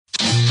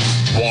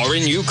war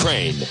in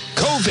Ukraine,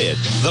 COVID,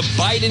 the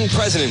Biden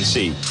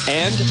presidency,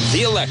 and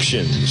the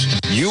elections.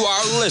 You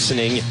are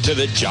listening to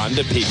The John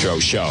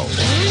DePetro Show.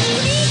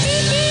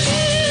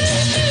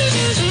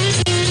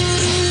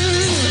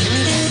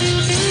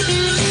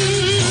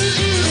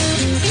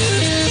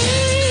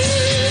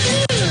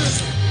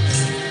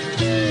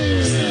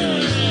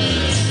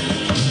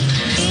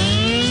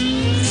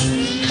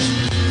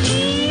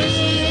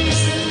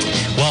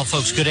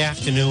 Folks, good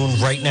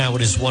afternoon. Right now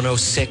it is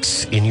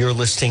 1:06, and you're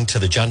listening to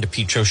the John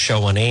DePetro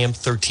Show on AM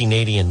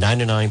 1380 and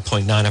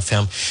 99.9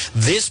 FM.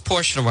 This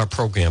portion of our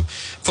program,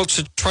 folks,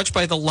 is brought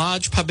by the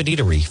Lodge Pub and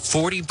Eatery,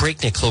 40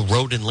 Breakneck Hill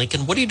Road in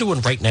Lincoln. What are you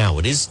doing right now?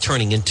 It is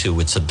turning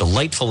into, it's a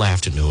delightful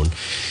afternoon.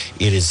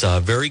 It is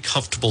very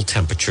comfortable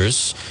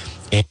temperatures.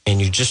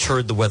 And you just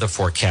heard the weather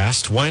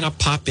forecast. Why not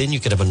pop in? You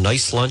could have a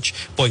nice lunch.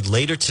 Boy,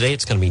 later today,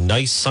 it's going to be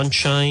nice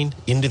sunshine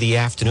into the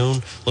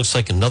afternoon. Looks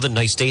like another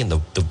nice day, and the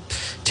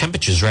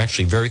temperatures are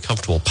actually very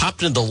comfortable.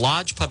 Pop into the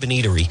Lodge Pub and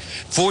Eatery,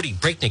 40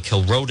 Breakneck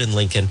Hill Road in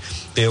Lincoln.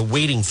 They're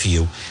waiting for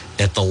you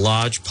at the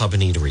Lodge Pub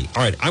and Eatery.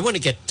 All right, I want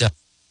to get to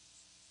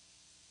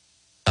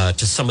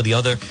some of the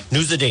other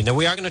news of the day. Now,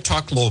 we are going to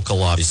talk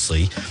local,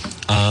 obviously.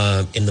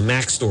 And the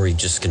Mac story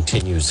just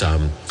continues.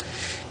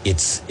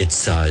 It's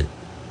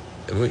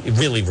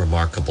really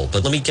remarkable.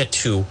 But let me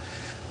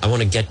I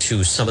want to get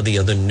to some of the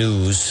other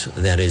news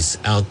that is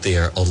out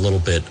there a little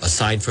bit.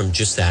 Aside from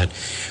just that,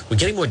 we're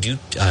getting more two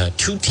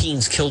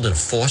teens killed in a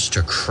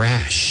Foster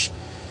crash.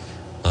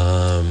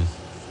 We're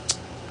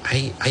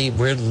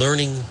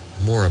learning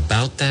more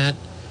about that.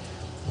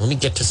 Let me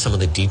get to some of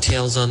the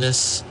details on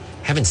this.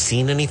 Haven't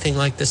seen anything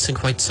like this in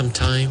quite some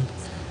time.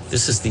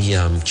 This is the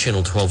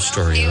Channel 12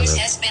 story. News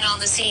has been on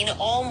the scene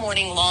all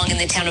morning long in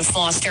the town of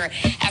Foster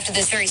after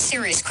this very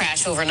serious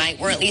crash overnight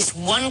where at least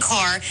one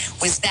car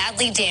was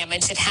badly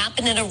damaged. It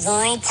happened in a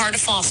rural part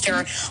of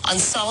Foster on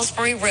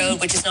Salisbury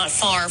Road, which is not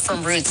far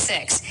from Route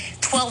 6.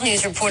 12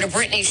 News reporter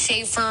Brittany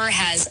Schaefer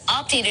has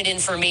updated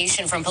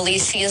information from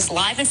police. She is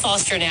live in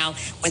Foster now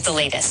with the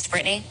latest.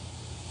 Brittany?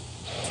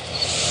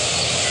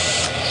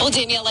 Well,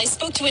 Danielle, I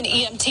spoke to an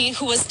EMT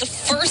who was the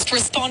first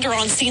responder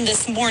on scene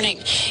this morning.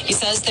 He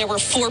says there were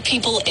 4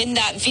 people in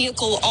that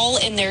vehicle, all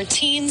in their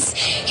teens.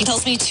 He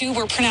tells me 2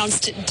 were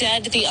pronounced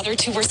dead. The other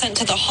 2 were sent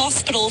to the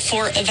hospital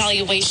for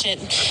evaluation.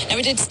 Now,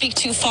 we did speak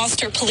to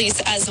Foster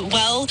Police as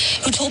well,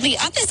 who told me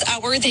at this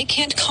hour they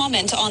can't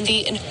comment on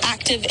the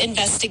active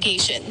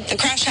investigation. The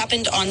crash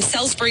happened on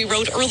Salisbury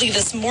Road early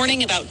this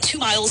morning, about 2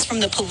 miles from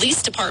the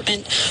police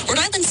department. Rhode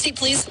Island State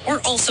Police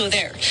were also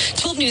there.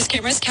 12 News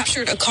cameras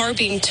captured a car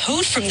being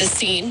towed from the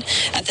scene.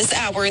 At this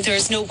hour, there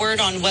is no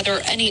word on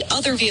whether any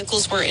other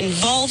vehicles were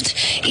involved.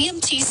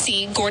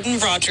 EMTC Gordon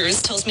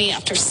Rogers tells me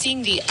after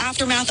seeing the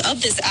aftermath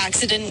of this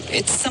accident,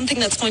 it's something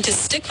that's going to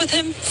stick with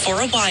him for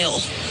a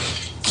while.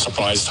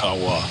 Surprised how,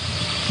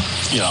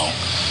 you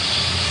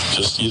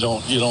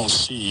don't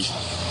see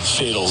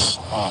fatals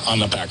on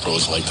the back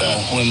roads like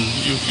that. When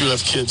you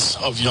have kids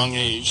of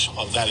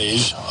that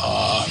age,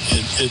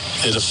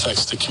 it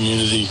affects the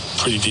community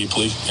pretty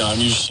deeply.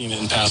 You've seen it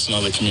in past in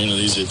other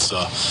communities. It's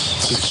an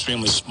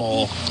extremely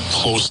small,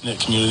 close-knit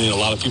community, and a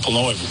lot of people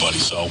know everybody.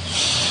 So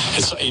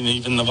and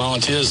even the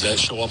volunteers that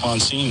show up on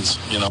scenes,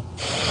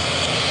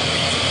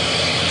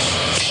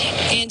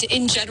 And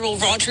in general,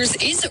 Rogers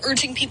is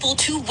urging people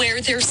to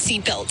wear their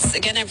seatbelts.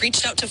 Again, I've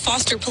reached out to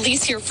Foster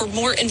Police here for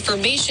more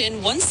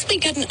information. Once we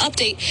get an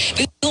update,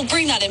 we'll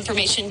bring that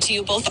information to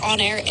you both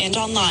on air and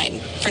online.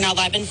 For now,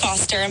 live in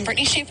Foster, I'm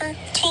Brittany Schaefer,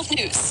 12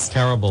 News.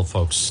 Terrible,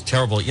 folks.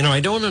 Terrible.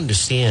 I don't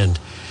understand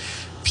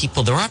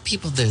people. There are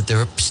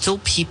still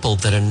people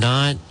that are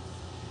not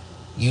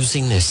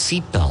using their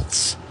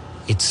seatbelts.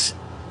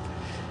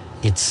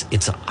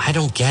 I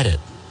don't get it.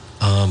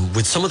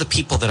 With some of the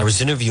people that I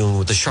was interviewing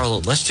with the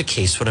Charlotte Lester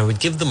case, when I would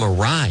give them a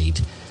ride,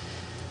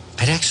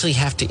 I'd actually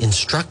have to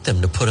instruct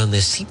them to put on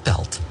their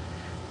seatbelt.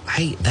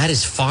 That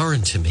is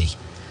foreign to me.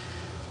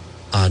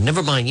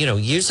 Never mind,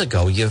 years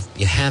ago, you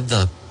have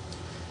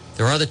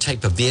there are other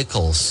type of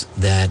vehicles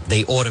that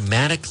they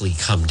automatically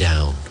come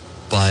down.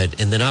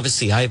 And then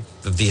obviously I have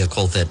a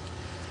vehicle that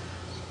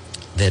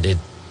it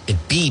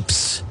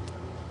beeps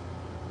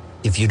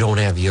if you don't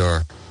have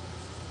your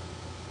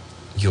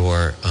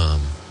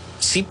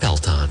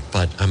seatbelt on.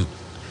 But I'm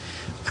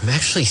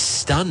actually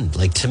stunned.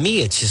 Like, to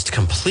me, it's just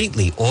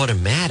completely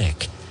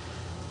automatic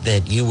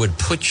that you would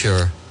put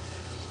your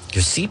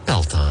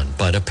seatbelt on,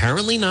 but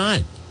apparently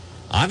not.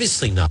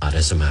 Obviously not,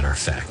 as a matter of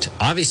fact.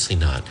 Obviously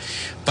not.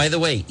 By the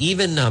way,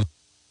 even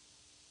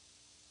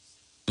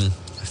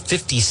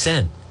 50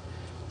 Cent,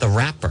 the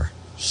rapper,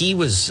 he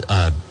was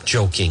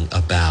joking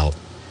about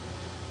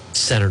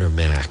Senator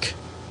Mack.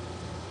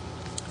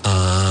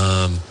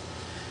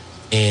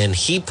 And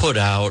he put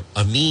out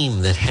a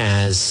meme that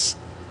has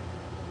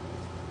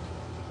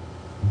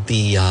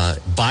the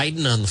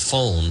Biden on the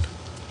phone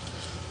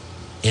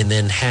and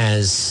then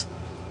has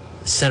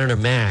Senator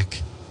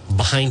Mack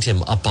behind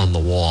him up on the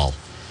wall.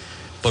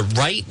 But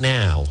right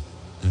now,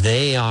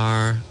 they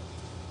are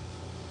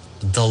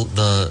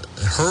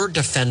her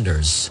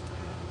defenders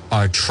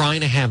are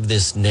trying to have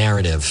this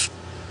narrative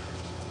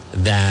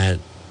that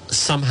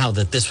somehow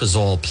that this was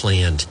all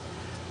planned,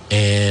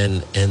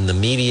 and the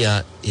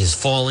media is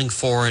falling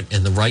for it,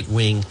 and the right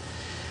wing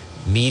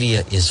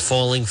media is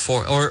falling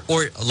for, or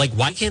like,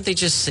 why can't they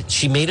just say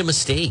she made a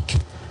mistake?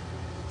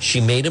 She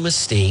made a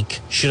mistake.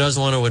 She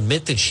doesn't want to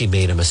admit that she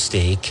made a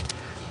mistake.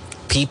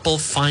 People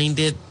find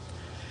it.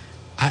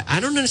 I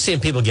don't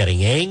understand people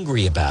getting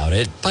angry about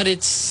it, but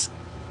it's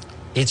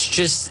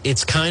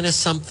kind of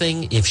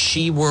something. If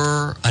she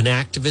were an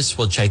activist,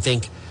 which I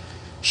think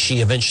she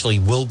eventually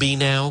will be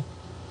now,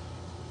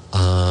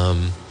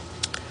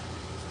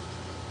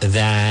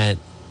 that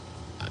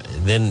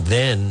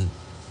then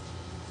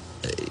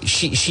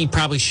she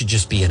probably should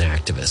just be an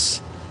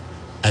activist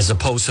as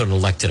opposed to an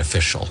elected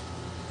official.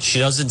 She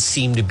doesn't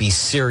seem to be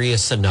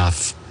serious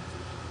enough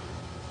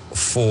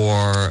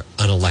for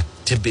an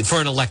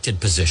elected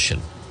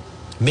position.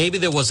 Maybe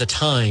there was a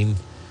time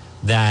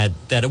that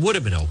it would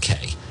have been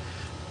okay,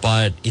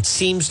 but it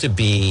seems to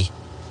be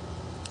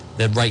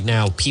that right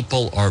now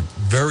people are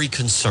very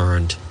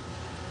concerned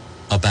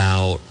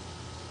about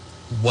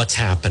what's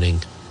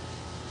happening,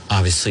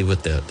 obviously,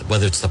 with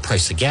whether it's the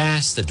price of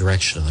gas, the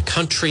direction of the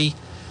country,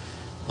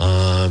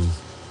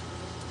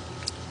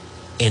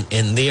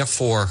 and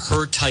therefore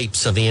her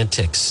types of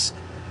antics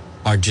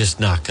are just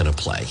not going to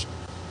play.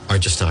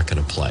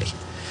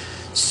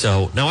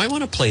 So now I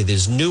want to play.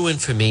 There's new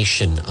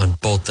information on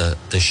both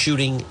the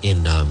shooting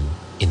in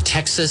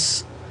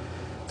Texas,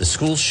 the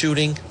school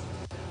shooting,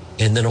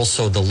 and then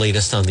also the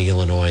latest on the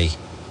Illinois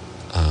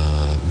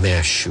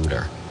mass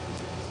shooter.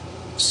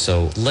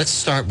 So let's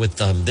start with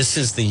this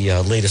is the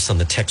latest on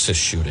the Texas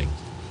shooting.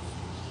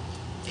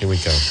 Here we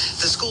go.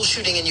 The school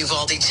shooting in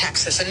Uvalde,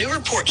 Texas. A new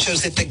report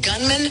shows that the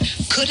gunman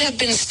could have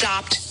been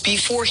stopped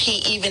before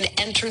he even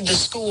entered the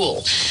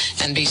school.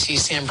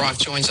 NBC's Sam Brock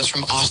joins us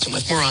from Austin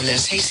with more on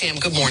this. Hey, Sam,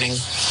 good morning.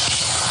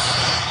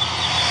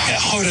 Yeah,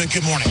 Hoda,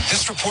 good morning.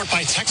 This report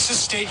by Texas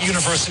State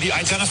University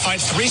identified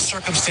 3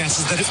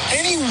 circumstances that if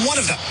any one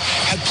of them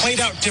had played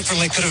out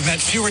differently could have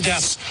meant fewer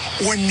deaths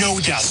or no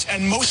deaths.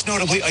 And most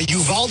notably, a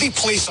Uvalde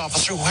police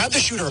officer who had the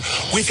shooter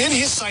within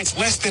his sights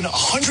less than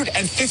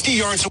 150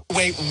 yards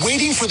away,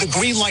 waiting for the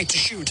green light to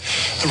shoot.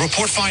 The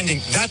report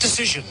finding that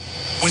decision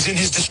was in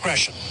his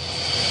discretion.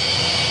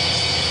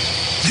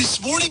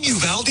 This morning,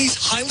 Uvalde's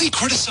highly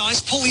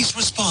criticized police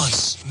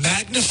response,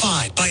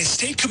 magnified by a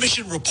state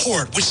commission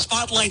report which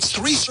spotlights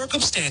 3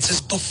 circumstances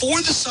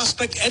before the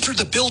suspect entered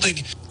the building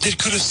that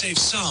could have saved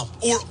some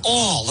or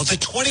all of the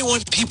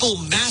 21 people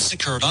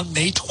massacred on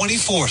May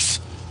 24th.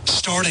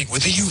 Starting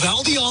with a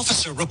Uvalde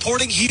officer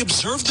reporting he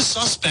observed the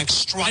suspect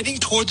striding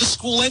toward the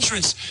school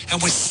entrance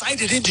and was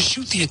sighted in to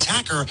shoot the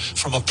attacker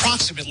from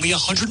approximately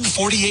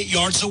 148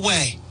 yards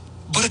away.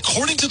 But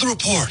according to the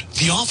report,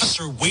 the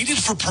officer waited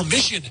for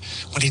permission.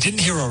 When he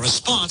didn't hear a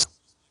response,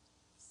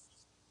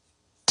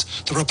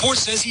 the report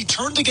says he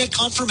turned to get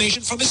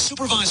confirmation from his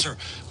supervisor.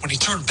 When he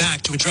turned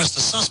back to address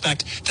the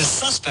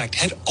suspect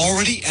had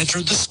already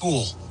entered the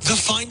school. The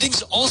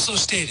findings also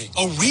stating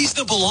a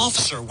reasonable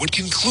officer would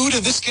conclude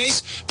in this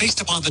case, based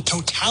upon the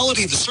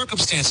totality of the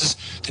circumstances,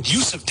 that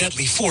use of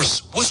deadly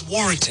force was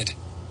warranted.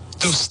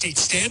 Those state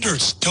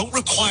standards don't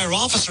require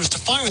officers to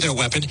fire their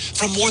weapon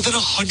from more than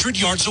 100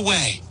 yards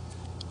away.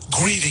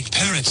 Grieving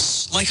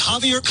parents like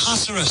Javier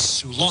Caceres,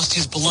 who lost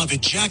his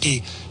beloved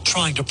Jackie,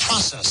 trying to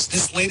process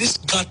this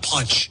latest gut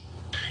punch.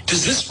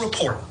 Does this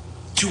report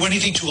do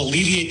anything to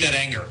alleviate that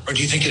anger, or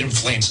do you think it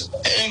inflames it?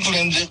 It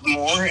inflames it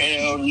more,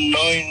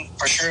 knowing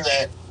for sure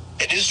that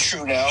it is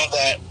true now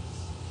that,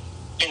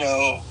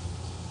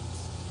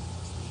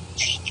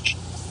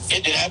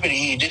 it did happen.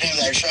 He did have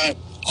that shot.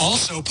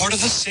 Also part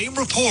of the same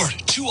report,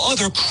 2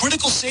 other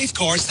critical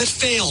safeguards that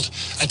failed.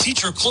 A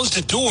teacher closed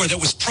a door that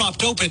was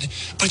propped open,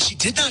 but she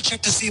did not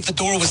check to see if the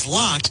door was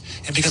locked,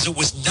 and because it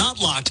was not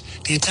locked,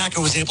 the attacker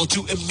was able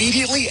to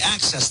immediately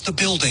access the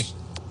building.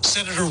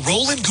 Senator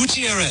Roland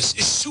Gutierrez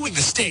is suing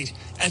the state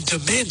and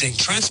demanding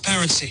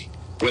transparency.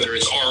 Whether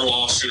it's our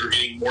lawsuit or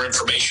getting more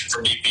information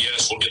from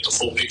DPS, we'll get the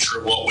full picture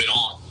of what went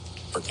on.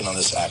 Working on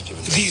this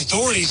activity. The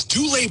authorities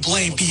do lay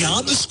blame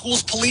beyond the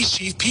school's police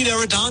chief, Pete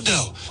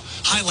Arredondo,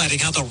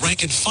 highlighting how the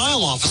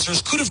rank-and-file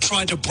officers could have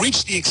tried to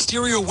breach the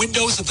exterior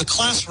windows of the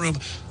classroom,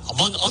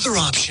 among other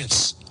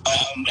options.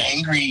 I'm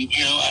angry.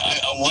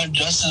 I want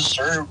justice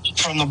served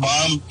from the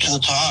bottom to the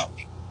top.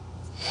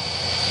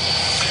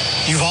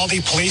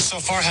 Uvalde police so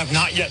far have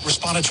not yet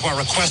responded to our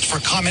request for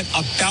comment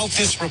about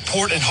this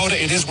report. And Hoda,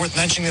 it is worth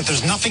mentioning that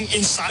there's nothing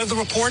inside of the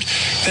report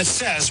that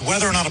says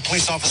whether or not a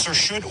police officer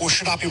should or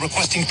should not be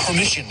requesting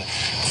permission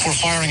before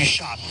firing a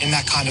shot in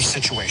that kind of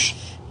situation.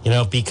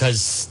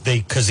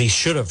 Because he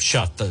should have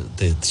shot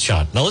the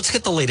shot. Now let's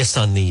get the latest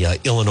on the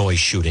Illinois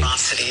shooting.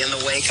 In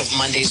the wake of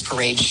Monday's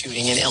parade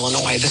shooting in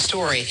Illinois, the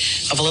story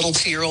of a little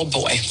 2-year-old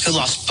boy who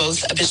lost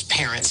both of his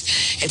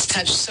parents. It's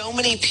touched so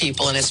many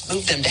people and it's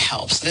moved them to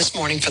help. So this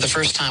morning, for the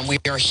first time, we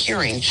are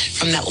hearing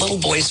from that little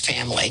boy's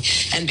family.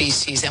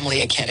 NBC's Emily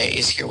Aketa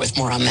is here with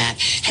more on that.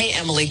 Hey,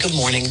 Emily, good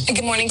morning.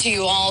 Good morning to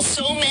you all.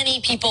 So many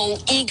people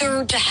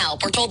eager to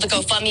help. We're told the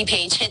GoFundMe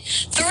page hit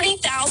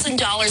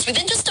 $30,000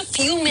 within just a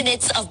few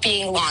minutes of of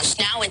being launched.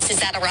 Now it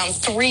sits at around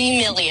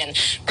 3 million.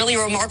 Really a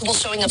remarkable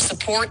showing of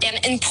support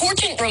and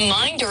important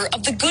reminder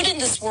of the good in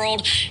this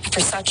world after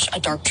such a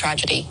dark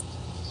tragedy.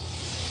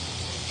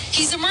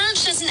 He's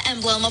emerged as an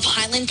emblem of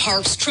Highland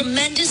Park's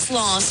tremendous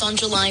loss on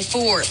July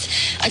 4th.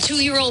 A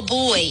 2-year-old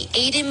boy,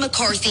 Aiden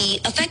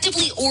McCarthy,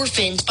 effectively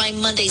orphaned by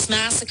Monday's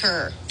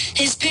massacre.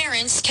 His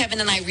parents,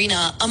 Kevin and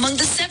Irina, among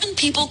the 7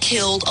 people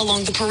killed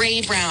along the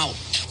parade route.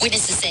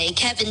 Witnesses say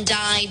Kevin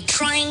died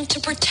trying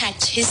to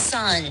protect his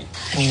son.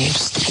 I mean, it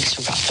just takes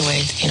your breath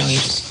away. You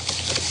just,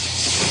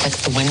 like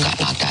the wind got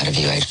knocked out of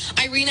you.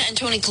 Irina and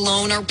Tony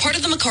Colon are part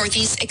of the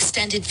McCarthy's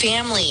extended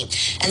family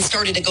and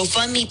started a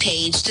GoFundMe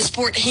page to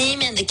support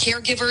him and the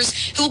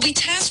caregivers who will be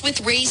tasked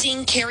with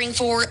raising, caring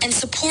for, and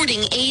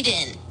supporting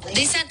Aiden.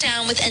 They sat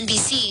down with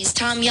NBC's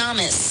Tom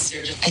Yamas.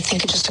 I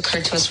think it just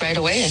occurred to us right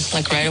away,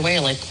 what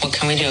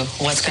can we do?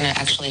 What's going to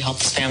actually help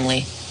this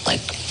family?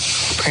 Like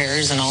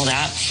prayers and all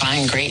that,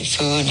 fine, great,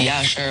 food,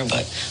 yeah, sure,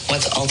 but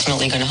what's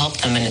ultimately going to help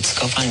them? And it's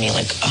GoFundMe,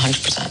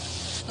 100%.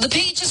 The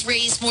page has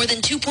raised more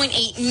than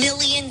 $2.8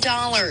 million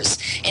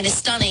in a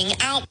stunning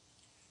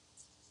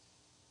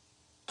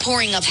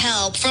outpouring of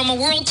help from a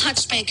world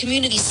touched by a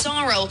community's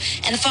sorrow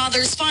and a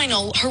father's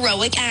final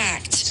heroic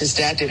act. His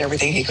dad did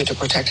everything he could to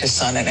protect his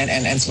son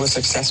and was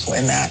successful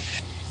in that.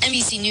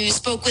 NBC News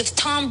spoke with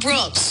Tom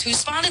Brooks, who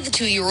spotted the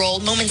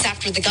 2-year-old moments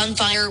after the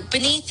gunfire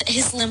beneath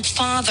his limp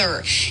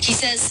father. He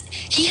says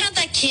he had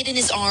that kid in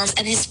his arms,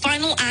 and his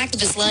final act of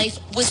his life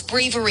was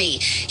bravery.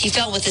 He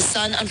fell with his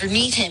son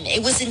underneath him.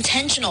 It was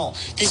intentional.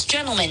 This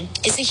gentleman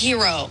is a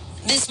hero.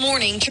 This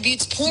morning,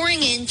 tributes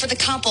pouring in for the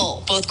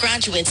couple, both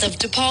graduates of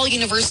DePaul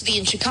University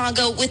in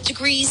Chicago with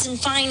degrees in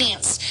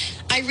finance.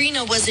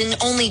 Irina was an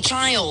only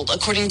child,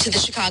 according to the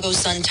Chicago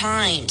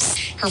Sun-Times.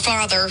 Her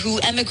father, who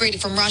emigrated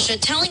from Russia,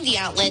 telling the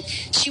outlet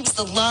she was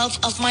the love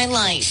of my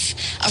life.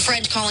 A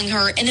friend calling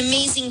her an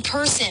amazing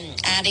person,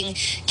 adding,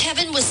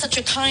 Kevin was such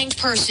a kind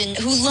person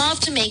who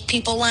loved to make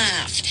people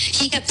laugh.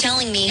 He kept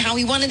telling me how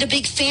he wanted a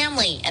big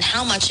family and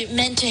how much it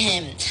meant to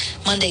him.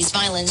 Monday's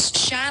violence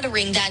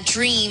shattering that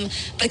dream,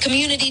 but a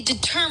community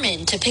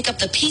determined to pick up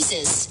the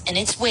pieces in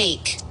its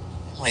wake.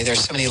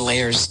 There's so many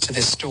layers to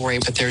this story,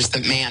 but there's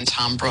the man,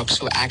 Tom Brooks,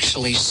 who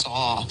actually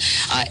saw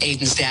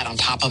Aiden's dad on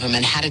top of him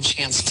and had a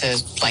chance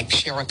to,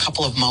 share a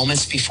couple of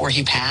moments before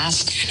he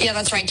passed. Yeah,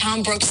 that's right.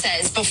 Tom Brooks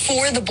says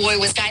before the boy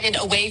was guided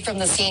away from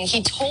the scene,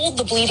 he told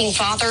the bleeding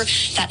father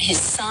that his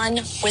son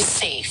was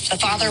safe. The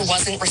father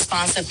wasn't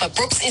responsive, but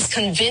Brooks is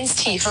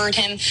convinced he heard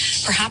him.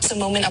 Perhaps a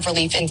moment of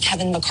relief in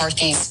Kevin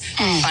McCarthy's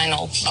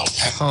final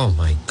moment. Oh,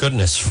 my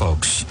goodness,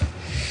 folks.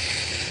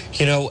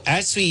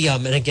 As we,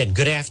 and again,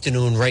 good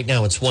afternoon. Right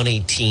now it's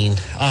 1:18.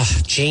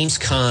 James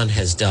Caan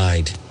has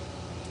died.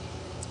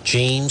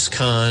 James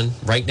Caan,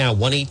 right now,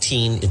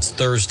 1:18. It's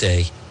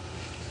Thursday.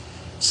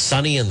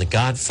 Sonny and the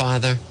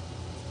Godfather.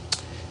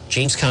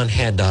 James Caan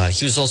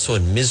he was also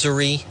in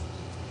Misery.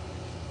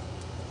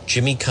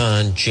 Jimmy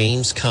Caan,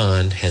 James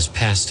Caan has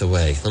passed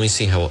away. Let me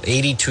see how old.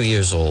 82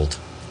 years old.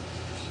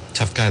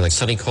 Tough guy like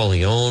Sonny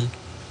Corleone.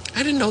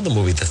 I didn't know the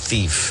movie The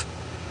Thief.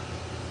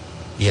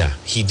 Yeah,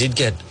 he did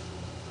get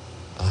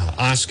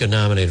Oscar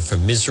nominated for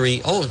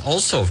Misery. Oh,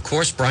 also, of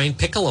course, Brian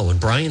Piccolo and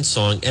Brian's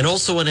Song, and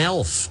also an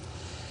Elf.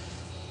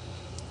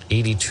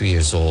 82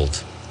 years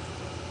old.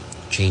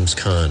 James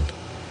Caan.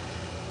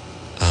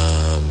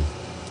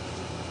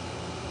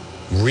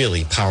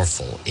 Really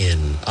powerful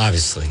in,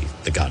 obviously,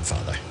 The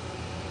Godfather.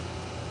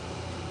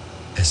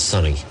 As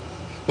Sonny.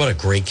 What a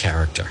great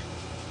character.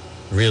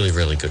 Really,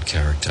 really good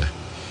character.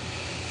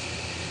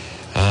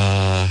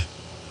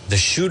 The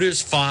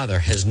shooter's father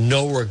has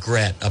no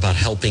regret about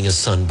helping his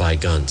son buy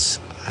guns.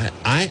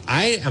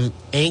 I am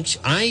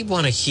anxious. I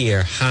want to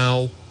hear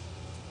how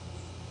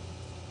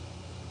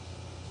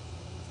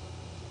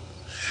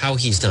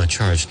he's not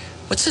charged.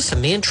 What's this? A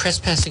man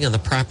trespassing on the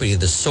property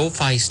of the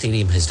SoFi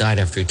Stadium has died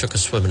after he took a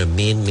swim in a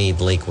man-made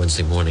lake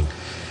Wednesday morning.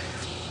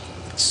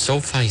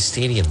 SoFi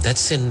Stadium.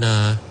 That's in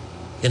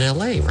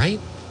L.A., right?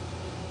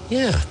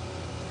 Yeah.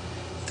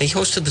 They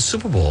hosted the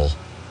Super Bowl.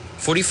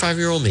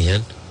 45-year-old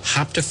man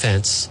hopped a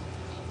fence,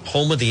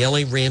 home of the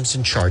L.A. Rams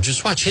and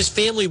Chargers. Watch, his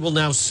family will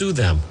now sue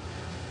them.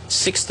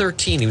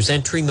 6:13, he was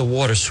entering the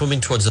water, swimming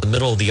towards the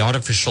middle of the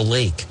artificial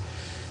lake.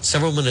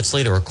 Several minutes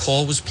later, a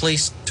call was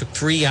placed. Took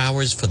 3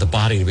 hours for the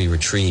body to be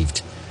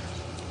retrieved.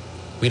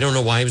 We don't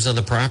know why he was on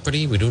the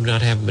property. We do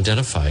not have him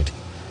identified.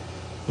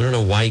 We don't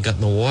know why he got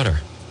in the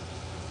water.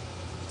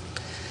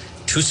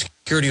 2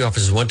 security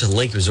officers went to the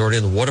lake. He was already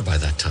in the water by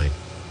that time.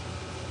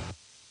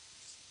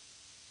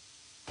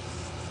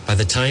 By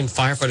the time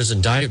firefighters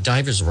and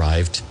divers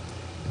arrived,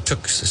 it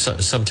took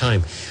some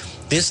time.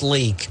 This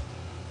lake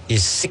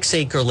is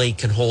 6-acre lake,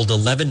 can hold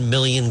 11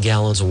 million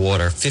gallons of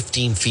water,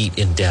 15 feet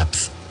in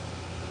depth.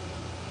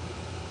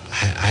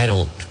 I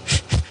don't...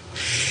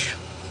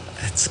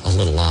 That's a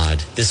little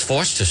odd. This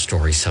Foster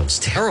story sounds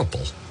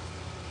terrible.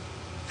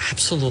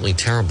 Absolutely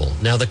terrible.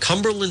 Now, the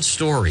Cumberland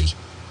story,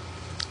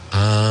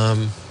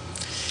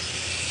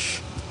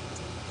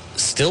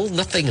 still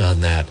nothing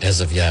on that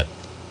as of yet.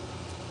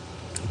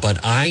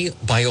 But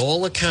by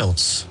all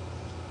accounts,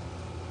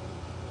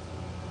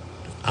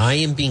 I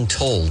am being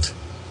told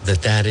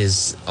that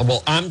is,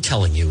 well, I'm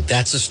telling you,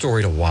 that's a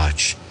story to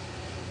watch.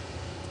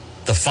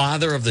 The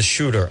father of the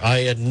shooter, I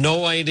had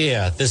no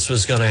idea this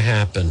was going to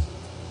happen.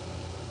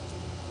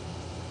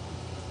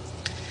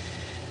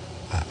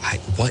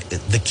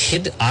 The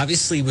kid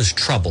obviously was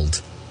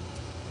troubled.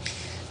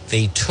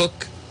 They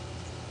took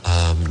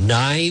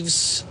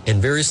knives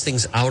and various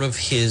things out of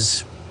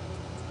his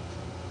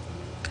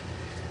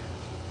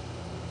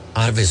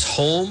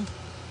home.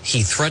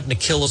 He threatened to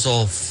kill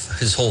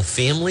his whole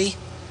family.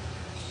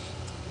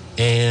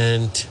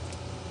 And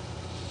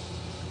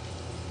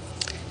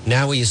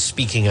now he is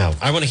speaking out.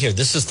 I want to hear.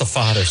 This is the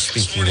father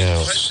speaking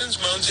out. Questions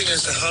mounting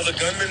as to how the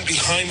gunman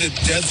behind the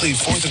deadly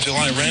 4th of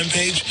July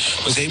rampage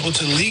was able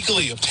to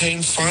legally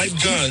obtain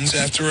 5 guns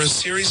after a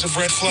series of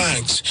red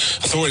flags.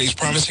 Authorities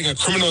promising a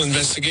criminal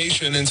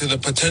investigation into the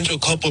potential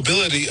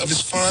culpability of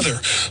his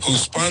father, who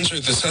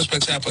sponsored the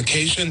suspect's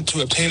application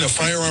to obtain a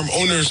firearm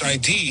owner's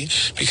ID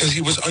because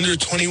he was under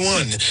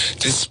 21,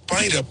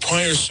 despite a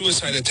prior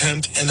suicide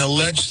attempt and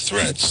alleged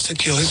threats to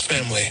kill his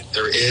family.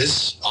 There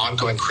is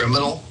ongoing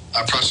criminal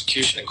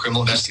prosecution and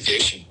criminal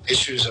investigation,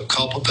 issues of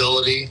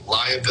culpability,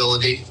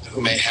 liability, who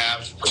may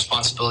have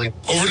responsibility.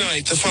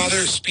 Overnight, the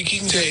father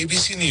speaking to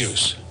ABC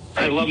News.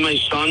 I love my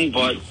son,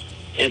 but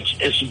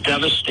it's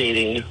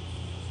devastating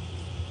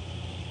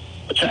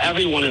to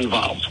everyone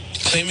involved.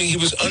 Claiming he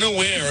was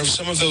unaware of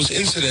some of those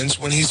incidents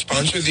when he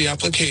sponsored the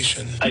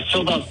application. I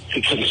filled out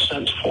the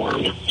consent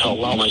form to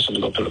allow my son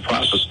to go through the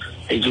process.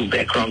 They do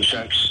background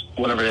checks,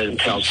 whatever that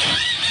entails.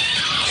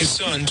 His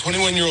son,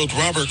 21-year-old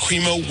Robert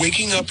Crimo,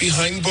 waking up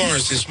behind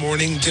bars this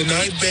morning,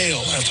 denied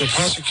bail after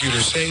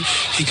prosecutors say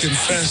he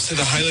confessed to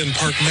the Highland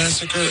Park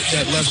massacre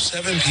that left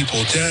 7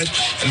 people dead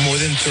and more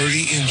than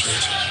 30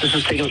 injured. This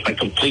has taken us by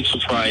complete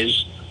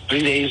surprise.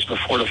 3 days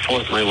before the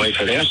 4th, my wife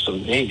had asked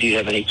him, hey, do you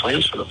have any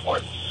plans for the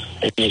 4th?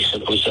 And he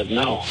simply said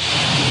no.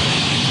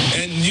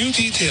 And new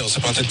details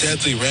about the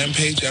deadly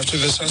rampage after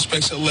the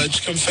suspect's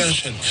alleged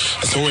confession.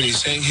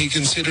 Authorities saying he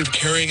considered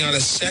carrying out a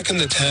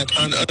second attack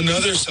on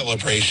another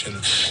celebration,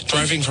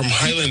 driving from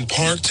Highland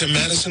Park to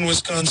Madison,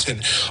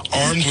 Wisconsin,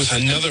 armed with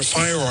another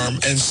firearm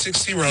and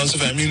 60 rounds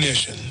of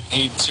ammunition.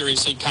 He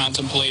seriously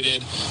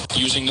contemplated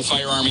using the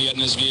firearm he had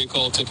in his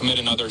vehicle to commit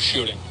another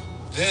shooting.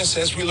 This,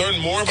 as we learn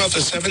more about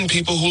the 7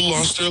 people who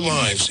lost their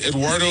lives.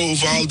 Eduardo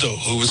Uvaldo,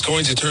 who was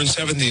going to turn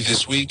 70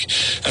 this week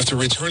after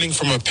returning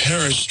from a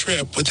Paris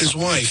trip with his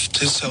wife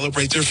to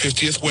celebrate their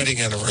 50th wedding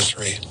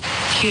anniversary.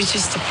 He was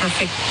just the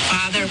perfect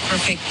father,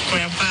 perfect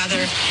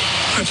grandfather,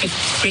 perfect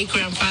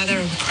great-grandfather,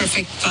 and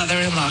perfect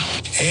father-in-law.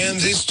 And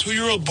this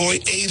 2-year-old boy,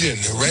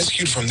 Aiden,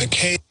 rescued from the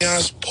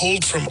chaos,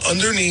 pulled from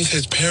underneath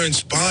his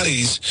parents'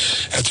 bodies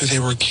after they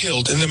were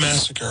killed in the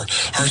massacre.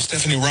 Our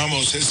Stephanie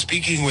Ramos is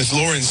speaking with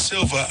Lauren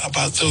Silva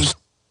about those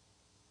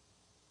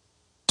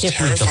the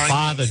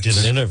father did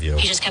an interview.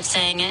 He just kept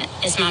saying,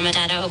 is mom and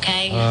dad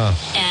okay?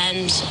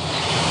 And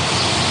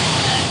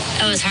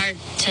it was hard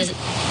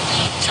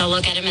to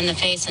look at him in the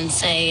face and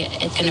say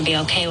it's going to be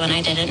okay when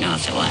I didn't know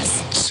if it was.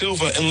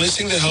 Silva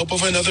enlisting the help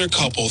of another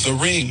couple, the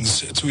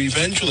Rings, to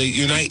eventually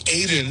unite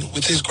Aiden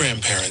with his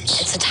grandparents.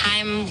 It's a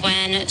time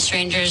when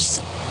strangers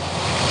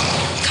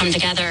come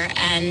together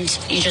and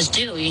you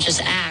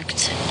just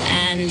act.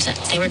 And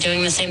they were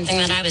doing the same thing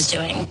that I was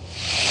doing.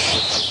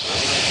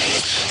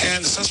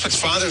 And the suspect's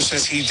father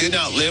says he did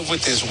not live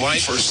with his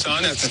wife or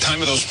son at the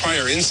time of those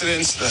prior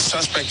incidents. The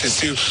suspect is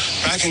due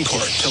back in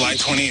court July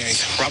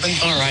 28th. Robin?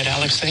 All right,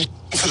 Alex, thank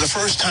you. For the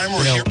first time,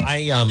 we're here.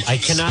 I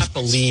cannot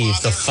believe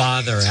the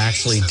father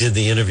actually did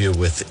the interview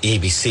with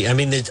ABC. I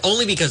mean, it's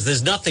only because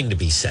there's nothing to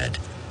be said,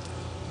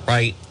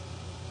 right?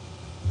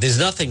 There's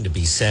nothing to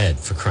be said,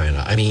 for crying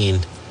out. I mean,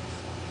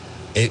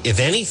 if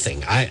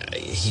anything,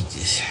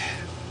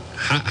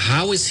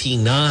 how is he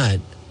not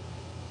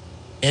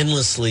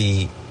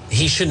endlessly?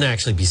 He shouldn't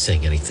actually be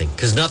saying anything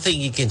because nothing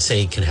he can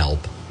say can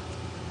help.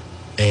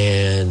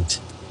 And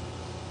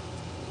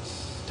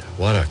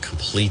what a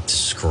complete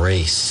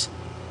disgrace.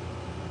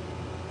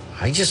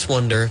 I just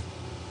wonder,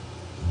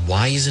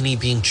 why isn't he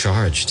being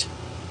charged?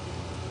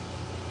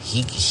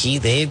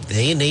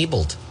 They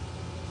enabled.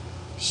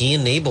 He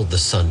enabled the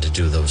son to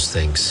do those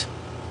things.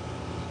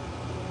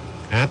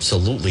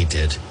 Absolutely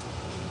did.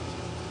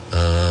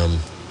 Well,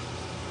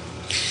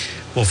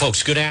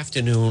 folks, good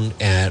afternoon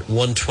at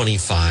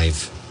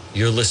 1:25.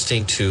 You're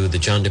listening to the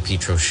John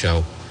DePietro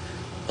Show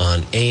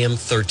on AM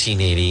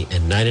 1380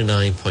 and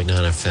 99.9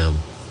 FM.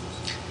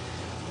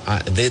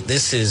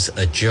 This is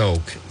a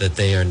joke that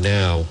they are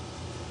now,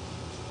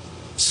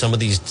 some of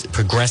these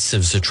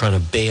progressives are trying to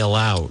bail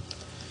out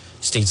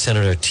State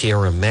Senator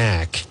Tiara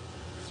Mack.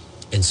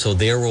 And so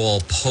they're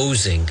all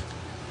posing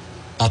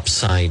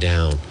upside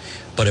down.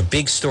 But a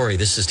big story,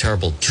 this is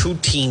terrible. 2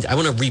 teens, I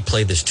want to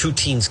replay this. 2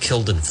 teens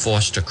killed in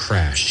Foster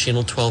crash.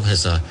 Channel 12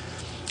 has a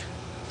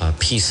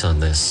piece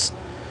on this.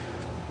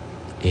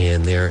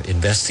 And they're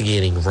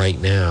investigating right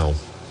now.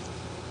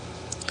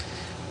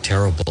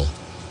 Terrible.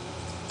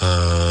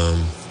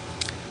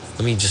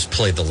 Let me just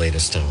play the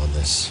latest now on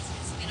this.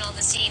 Been on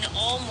the scene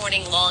all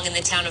morning long in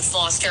the town of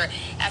Foster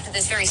after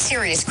this very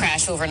serious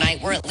crash overnight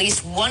where at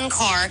least one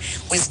car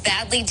was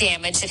badly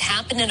damaged. It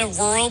happened in a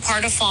rural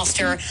part of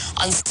Foster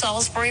on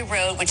Salisbury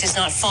Road, which is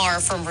not far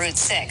from Route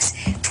 6.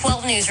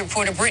 12 News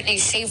reporter Brittany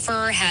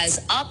Schaefer has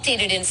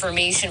updated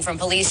information from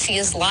police. She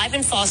is live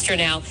in Foster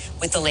now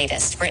with the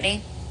latest.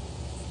 Brittany?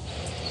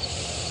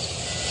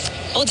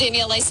 Well,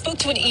 Danielle, I spoke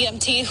to an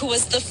EMT who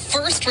was the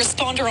first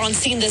responder on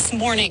scene this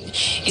morning.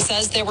 He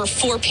says there were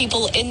 4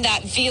 people in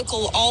that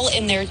vehicle, all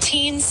in their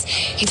teens.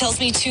 He tells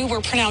me 2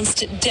 were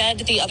pronounced dead.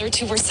 The other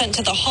 2 were sent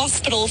to the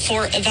hospital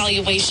for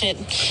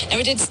evaluation. Now,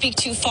 I did speak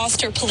to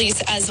Foster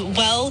Police as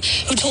well,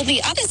 who told me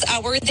at this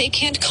hour they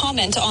can't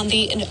comment on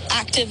the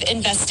active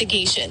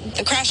investigation.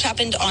 The crash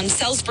happened on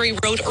Salisbury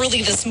Road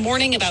early this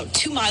morning, about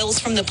 2 miles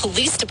from the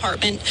police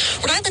department.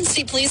 Rhode Island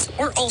State Police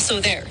were also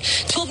there.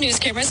 12 News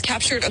cameras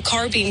captured a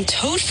car being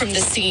towed from the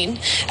scene.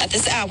 At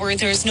this hour,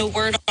 there is no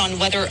word on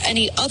whether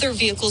any other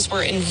vehicles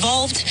were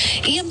involved.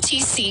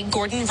 EMTC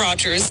Gordon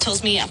Rogers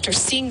tells me after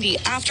seeing the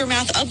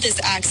aftermath of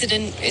this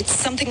accident, it's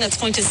something that's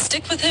going to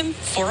stick with him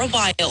for a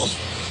while.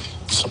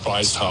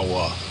 Surprised how,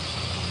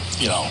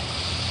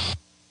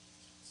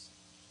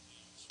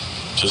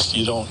 just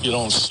you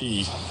don't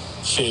see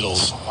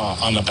fatals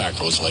on the back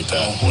roads like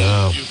that.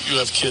 Wow. When you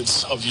have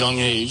kids of young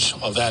age,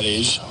 of that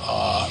age,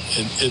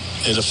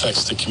 it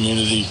affects the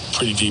community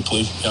pretty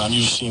deeply.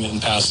 You've seen it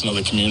in past in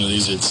other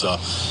communities. It's an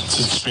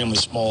extremely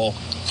small,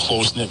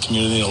 close-knit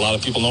community. A lot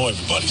of people know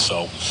everybody,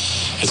 so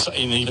it's and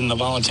even the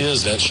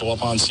volunteers that show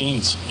up on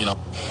scenes,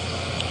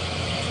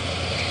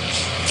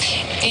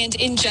 And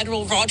in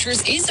general,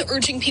 Rogers is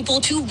urging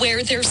people to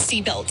wear their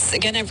seatbelts.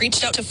 Again, I've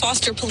reached out to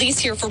Foster Police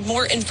here for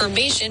more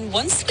information.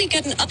 Once we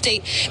get an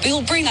update, we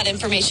will bring that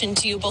information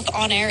to you both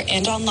on air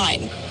and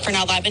online. For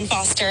now, live in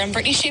Foster, I'm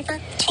Brittany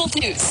Schaefer, 12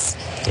 News.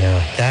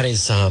 Yeah, that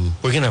is,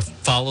 we're going to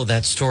follow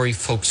that story,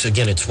 folks.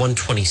 Again, it's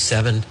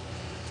 127.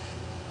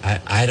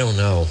 I don't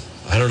know.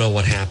 I don't know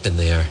what happened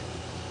there.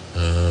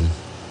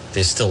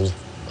 They're still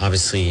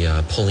obviously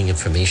pulling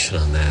information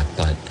on that,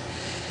 but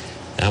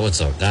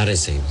that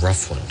is a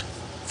rough one.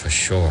 For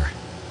sure.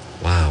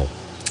 Wow.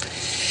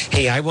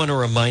 Hey, I want to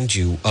remind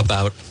you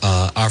about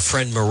our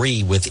friend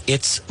Marie with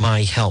It's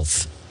My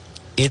Health.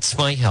 It's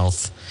My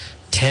Health,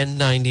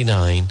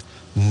 1099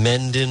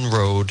 Mendon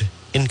Road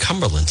in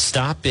Cumberland.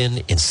 Stop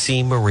in and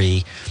see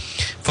Marie.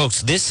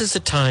 Folks, this is a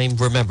time,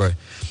 remember,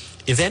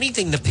 if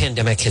anything, the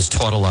pandemic has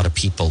taught a lot of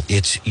people,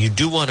 you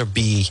do want to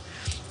be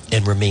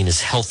and remain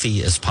as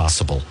healthy as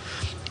possible.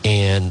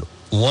 And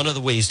one of the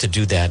ways to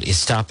do that is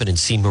stop in and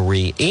see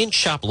Marie and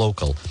shop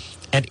local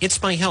at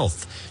It's My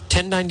Health,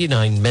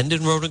 1099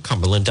 Mendon Road in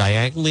Cumberland,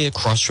 diagonally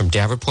across from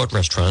Davenport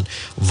Restaurant.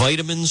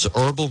 Vitamins,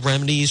 herbal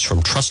remedies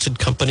from trusted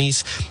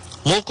companies,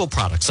 local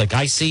products like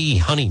ICE,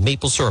 honey,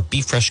 maple syrup,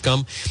 beef fresh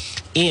gum.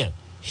 And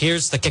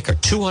here's the kicker,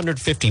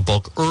 250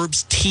 bulk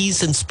herbs,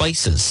 teas, and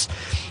spices.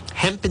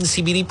 Hemp and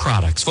CBD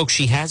products. Folks,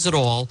 she has it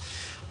all.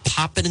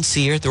 Pop in and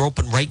see her. They're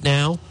open right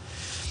now.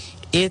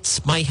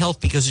 It's My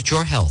Health because it's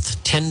your health.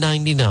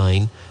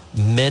 1099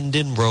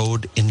 Mendon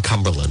Road in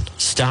Cumberland.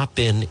 Stop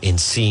in and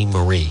see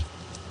Marie.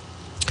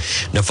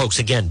 Now, folks,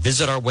 again,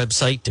 visit our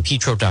website,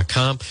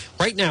 DePietro.com.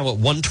 Right now at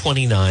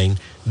 129,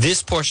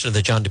 this portion of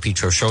the John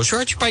DePietro Show is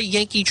brought to you by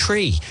Yankee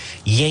Tree.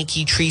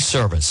 Yankee Tree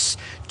Service.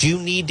 Do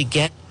you need to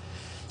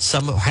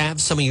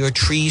have some of your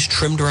trees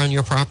trimmed around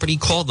your property?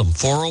 Call them,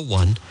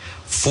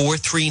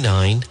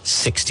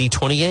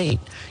 401-439-6028.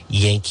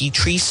 Yankee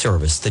Tree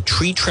Service, the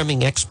tree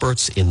trimming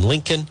experts in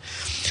Lincoln,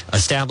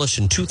 established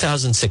in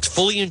 2006,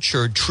 fully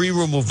insured tree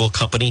removal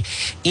company.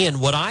 And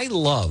what I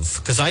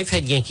love, because I've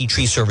had Yankee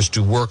Tree Service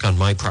do work on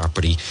my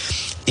property,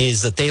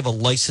 is that they have a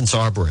licensed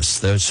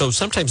arborist. So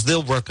sometimes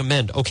they'll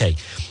recommend, okay,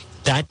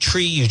 that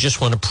tree, you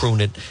just want to prune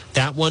it.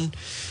 That one,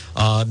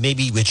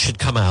 maybe it should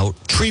come out.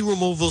 Tree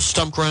removal,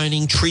 stump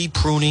grinding, tree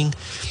pruning,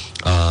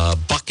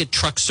 bucket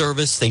truck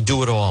service, they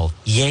do it all.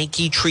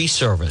 Yankee Tree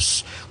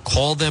Service.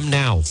 Call them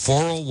now,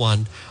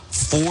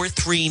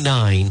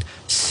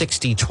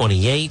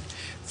 401-439-6028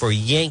 for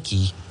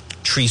Yankee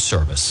Tree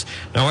Service.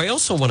 Now, I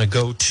also want to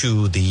go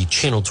to the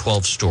Channel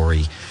 12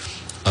 story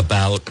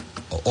about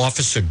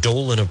Officer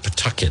Dolan of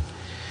Pawtucket,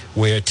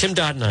 where Tim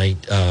Dodd and I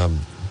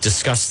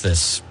discussed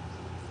this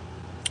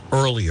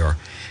earlier,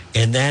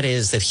 and that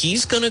is that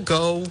he's going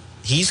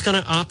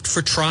to opt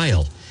for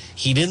trial.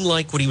 He didn't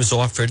like what he was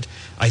offered.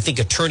 I think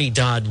Attorney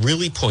Dodd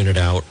really pointed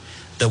out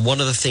that one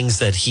of the things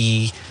that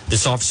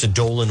this Officer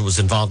Dolan was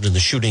involved in the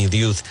shooting of the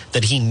youth,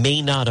 that he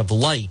may not have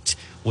liked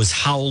was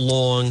how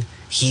long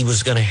he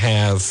was going to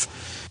have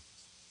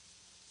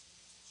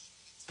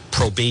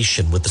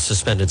probation with the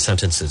suspended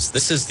sentences.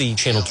 This is the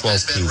Channel 12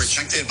 has been piece.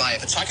 rejected by a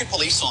Pawtucket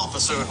police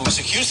officer who was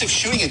accused of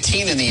shooting a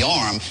teen in the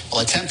arm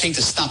while attempting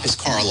to stop his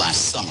car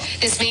last summer.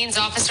 This means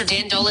Officer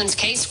Dan Dolan's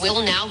case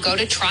will now go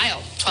to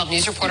trial. 12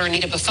 News reporter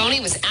Anita Buffoni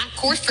was at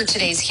court for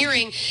today's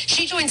hearing.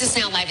 She joins us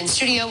now live in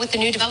studio with the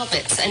new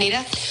developments.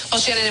 Anita?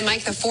 Well, Shannon and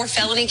Mike, the 4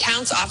 felony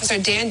counts Officer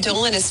Dan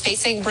Dolan is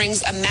facing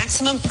brings a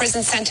maximum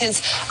prison sentence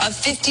of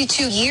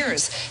 52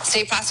 years.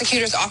 State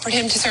prosecutors offered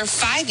him to serve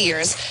 5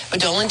 years, but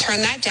Dolan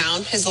turned that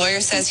down. His lawyer lawyer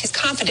says he's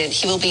confident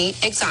he will be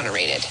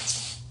exonerated.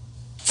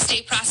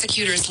 State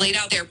prosecutors laid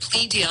out their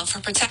plea deal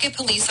for Pawtucket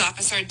police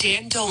officer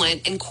Dan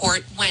Dolan in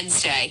court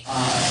Wednesday.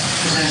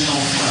 Potential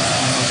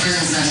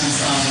prison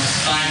sentence of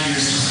 5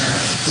 years to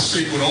serve. The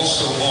state would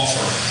also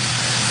offer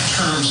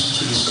terms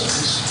to the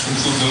sentence, to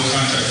include no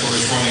contact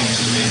orders running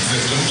to the named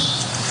victims,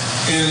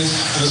 and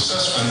an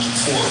assessment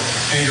for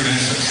anger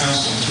management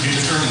counseling to be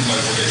determined by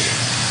probation.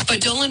 But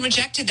Dolan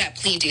rejected that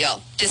plea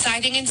deal,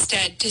 deciding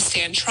instead to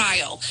stand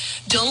trial.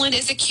 Dolan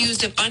is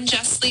accused of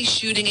unjustly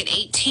shooting an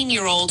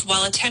 18-year-old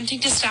while attempting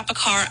to stop a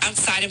car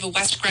outside of a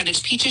West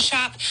Greenwich pizza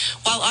shop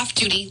while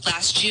off-duty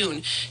last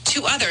June.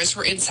 2 others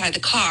were inside the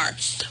car.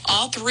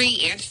 All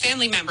 3 and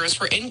family members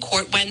were in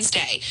court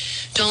Wednesday.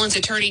 Dolan's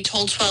attorney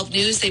told 12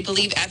 News they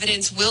believe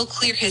evidence will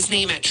clear his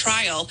name at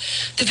trial.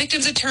 The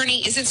victim's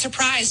attorney isn't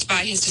surprised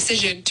by his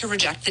decision to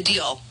reject the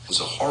deal. It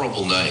was a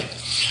horrible night,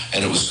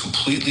 and it was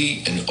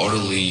completely and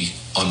utterly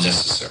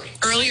unnecessary.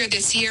 Earlier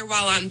this year,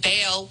 while on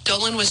bail,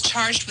 Dolan was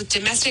charged with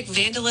domestic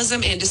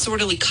vandalism and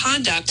disorderly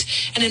conduct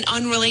in an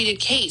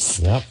unrelated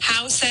case.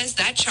 Howe says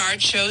that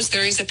charge shows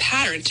there is a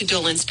pattern to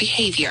Dolan's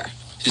behavior.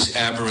 His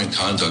aberrant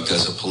conduct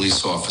as a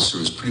police officer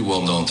is pretty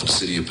well known to the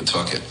city of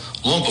Pawtucket,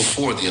 long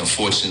before the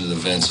unfortunate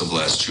events of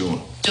last June.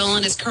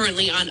 Dolan is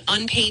currently on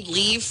unpaid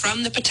leave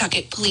from the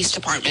Pawtucket Police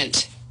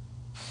Department.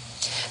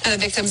 And the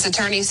victim's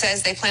attorney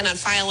says they plan on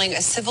filing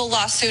a civil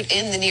lawsuit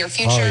in the near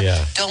future.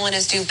 Dolan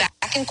is due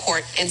back in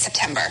court in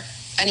September.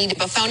 Anita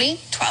Buffoni,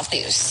 12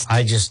 News.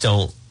 I just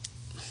don't,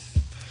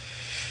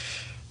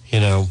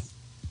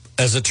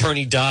 as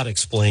Attorney Dodd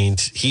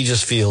explained, he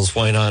just feels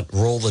why not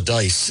roll the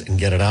dice and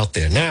get it out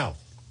there. Now,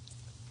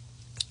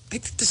 I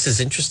think this is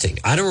interesting.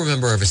 I don't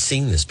remember ever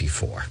seeing this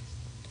before.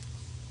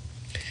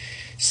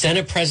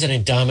 Senate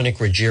President Dominic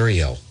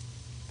Ruggerio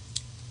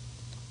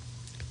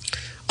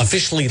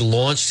officially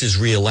launched his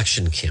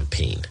re-election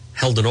campaign,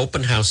 held an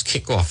open house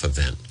kickoff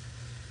event.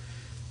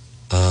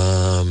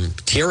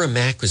 Tierra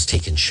Mack was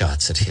taking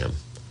shots at him.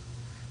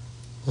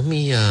 Let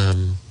me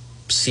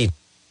see.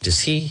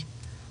 Does he?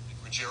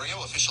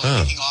 Ruggerio officially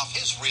kicking off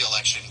his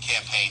re-election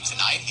campaign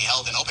tonight. He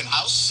held an open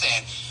house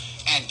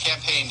and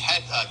campaign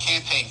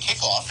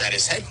kickoff at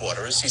his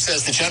headquarters. He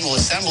says the General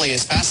Assembly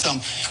has passed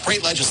some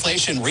great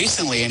legislation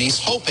recently, and he's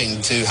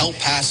hoping to help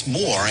pass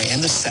more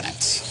in the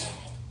Senate.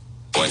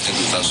 I think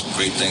we've done some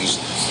great things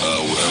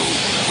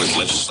with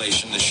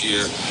legislation this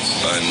year,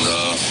 and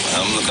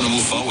I'm looking to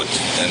move forward,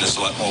 and there's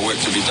a lot more work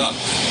to be done.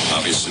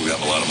 Obviously, we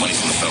have a lot of money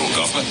from the federal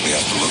government. We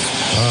have to look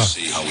to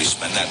see how we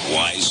spend that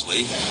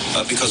wisely,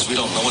 because we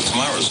don't know what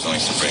tomorrow is going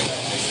to bring.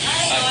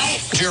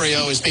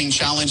 Ruggerio is being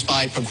challenged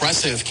by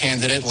progressive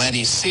candidate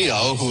Lenny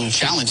Seo, who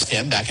challenged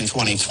him back in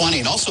 2020,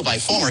 and also by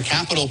former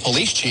Capitol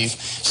Police Chief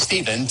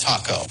Stephen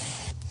Tacco.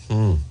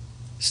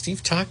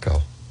 Steve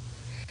Tacco.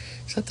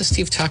 Is that the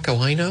Steve Tacco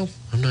I know?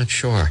 I'm not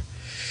sure.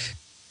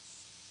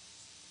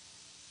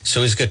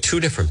 So he's got 2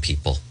 different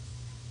people.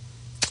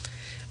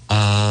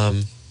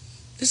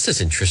 This is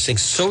interesting.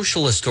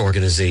 Socialist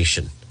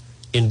organization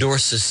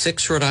endorses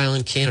 6 Rhode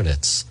Island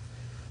candidates.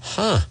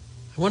 I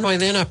wonder why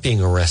they're not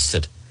being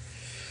arrested.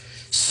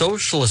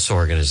 Socialist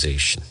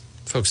organization.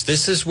 Folks,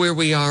 this is where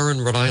we are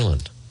in Rhode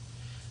Island.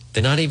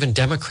 They're not even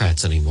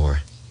Democrats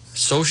anymore.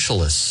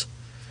 Socialists.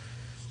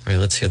 All right,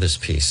 let's hear this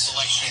piece.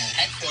 Election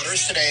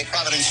headquarters today,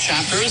 Providence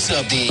chapters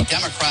of the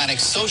Democratic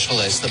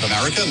Socialists of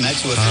America met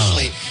to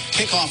officially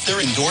kick off their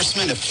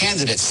endorsement of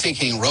candidates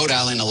seeking Rhode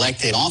Island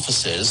elected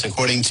offices.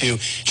 According to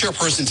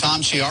Chairperson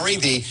Tom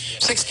Chiari, the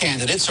 6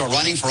 candidates are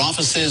running for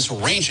offices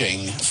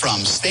ranging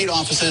from state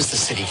offices to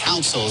city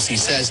councils. He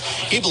says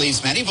he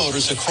believes many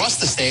voters across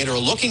the state are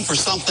looking for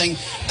something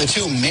the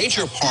 2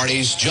 major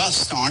parties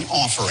just aren't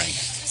offering.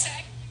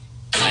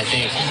 I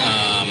think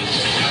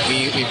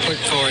we put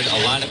forward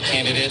a lot of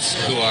candidates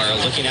who are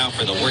looking out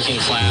for the working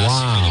class,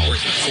 the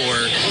working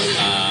poor,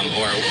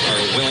 or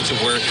are willing to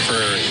work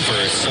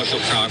for social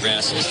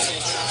progress.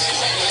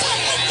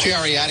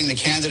 Chiari adding the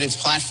candidates'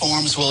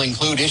 platforms will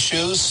include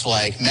issues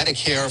like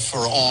Medicare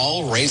for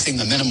all, raising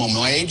the minimum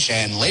wage,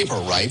 and labor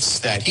rights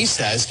that he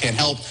says can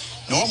help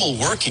normal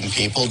working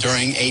people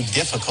during a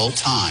difficult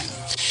time.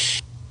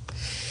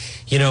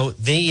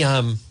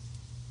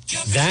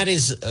 That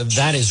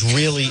is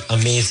really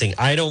amazing.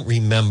 I don't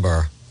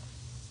remember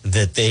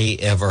that they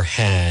ever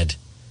had,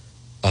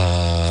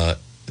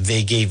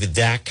 they gave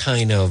that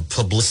kind of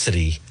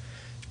publicity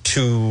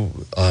to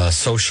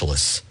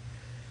socialists.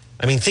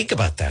 I mean, think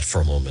about that for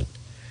a moment.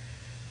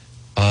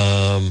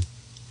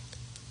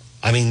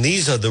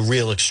 These are the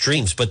real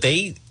extremes, but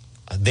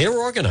they're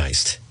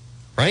organized,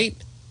 right?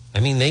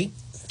 I mean, they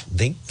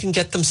can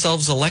get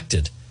themselves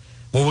elected.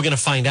 Well, we're going to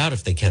find out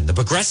if they can. The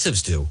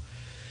progressives do.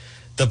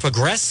 The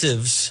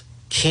progressives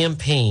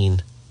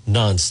campaign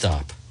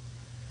nonstop.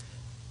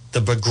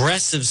 The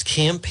progressives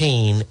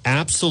campaign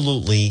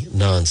absolutely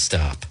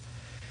nonstop.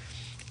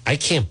 I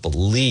can't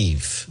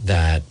believe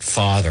that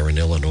father in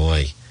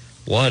Illinois.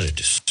 What a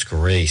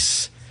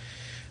disgrace.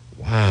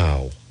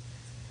 Wow.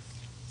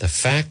 The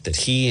fact that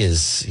he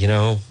is,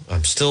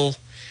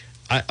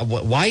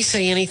 why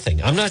say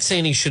anything? I'm not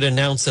saying he should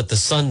announce that the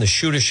son, the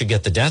shooter, should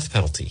get the death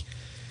penalty.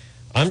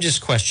 I'm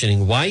just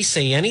questioning why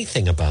say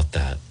anything about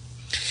that.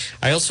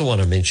 I also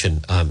want to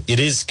mention, it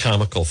is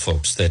comical,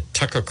 folks, that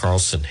Tucker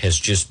Carlson has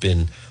just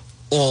been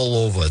all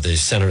over the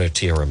Senator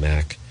Tiara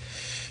Mack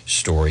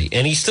story,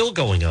 and he's still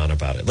going on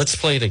about it. Let's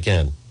play it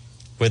again,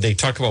 where they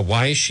talk about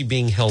why is she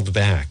being held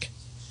back.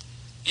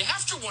 You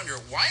have to wonder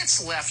why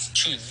it's left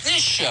to this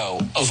show,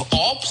 of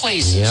all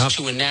places,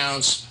 to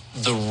announce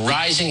the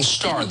rising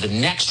star, the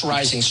next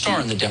rising star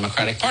in the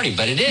Democratic Party.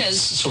 But it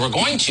is, so we're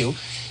going to.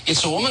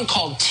 It's a woman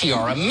called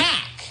Tiara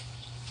Mack.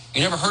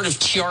 You never heard of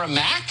Tiara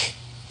Mack?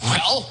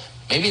 Well,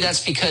 maybe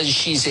that's because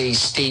she's a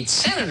state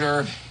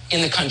senator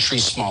in the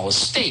country's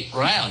smallest state,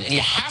 Rhode Island. And you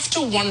have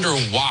to wonder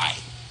why.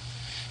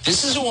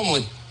 This is a woman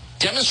with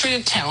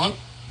demonstrated talent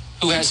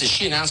who has, as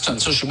she announced on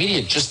social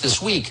media just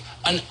this week,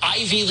 an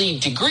Ivy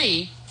League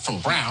degree from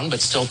Brown, but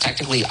still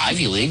technically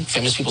Ivy League.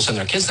 Famous people send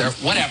their kids there.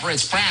 Whatever,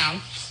 it's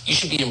Brown. You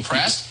should be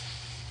impressed.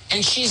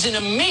 And she's an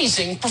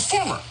amazing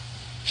performer.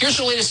 Here's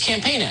her latest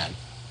campaign ad.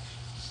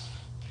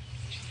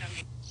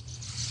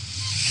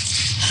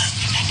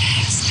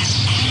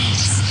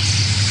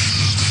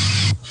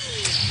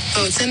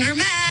 Vote Senator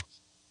Mack.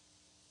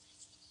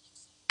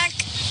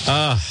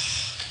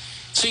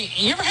 So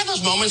you ever have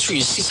those moments where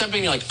you see something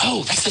and you're like,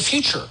 oh, that's the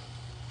future.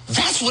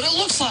 That's what it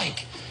looks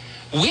like.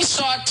 We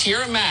saw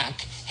Tiara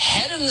Mack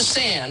head in the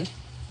sand,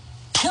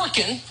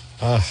 twerking,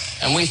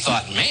 and we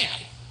thought, man,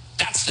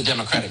 that's the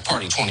Democratic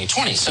Party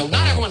 2020. So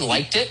not everyone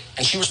liked it,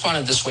 and she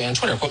responded this way on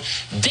Twitter, quote,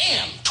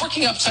 damn,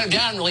 twerking upside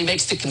down really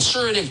makes the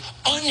conservative,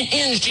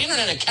 unhinged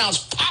internet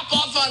accounts pop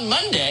off on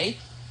Monday.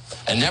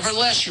 And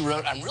nevertheless, she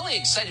wrote, I'm really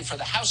excited for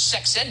the House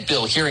sex ed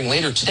bill hearing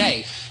later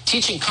today.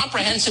 Teaching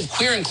comprehensive,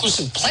 queer,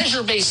 inclusive,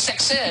 pleasure-based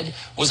sex ed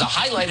was a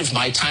highlight of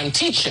my time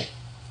teaching.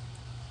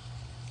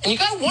 And you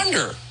got to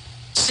wonder,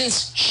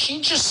 since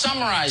she just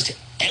summarized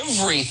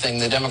everything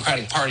the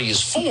Democratic Party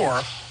is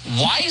for,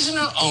 why isn't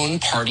her own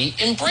party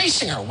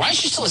embracing her? Why is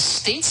she still a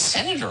state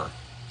senator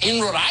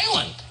in Rhode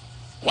Island?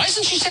 Why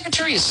isn't she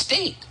Secretary of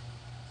State?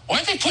 Why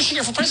aren't they pushing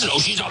her for president? Oh,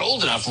 she's not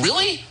old enough.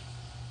 Really?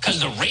 Because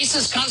the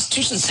racist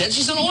Constitution said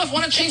she's not old enough?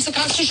 Why not change the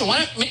Constitution? Why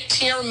not make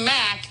Tiara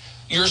Mack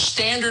your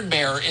standard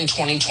bearer in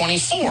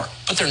 2024?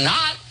 But they're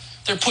not.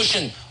 They're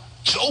pushing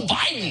Joe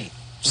Biden,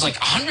 who's like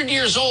 100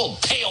 years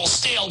old, pale,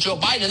 stale Joe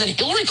Biden, and then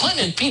Hillary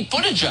Clinton and Pete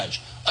Buttigieg.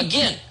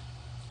 Again,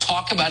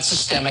 talk about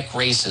systemic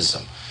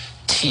racism.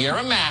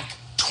 Tiara Mack,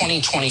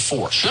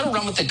 2024. She ought to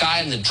run with the guy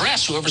in the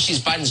dress who oversees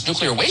Biden's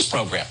nuclear waste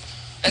program.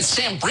 That's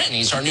Sam Brinton.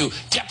 He's our new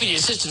Deputy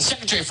Assistant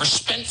Secretary for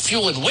Spent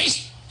Fuel and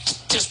Waste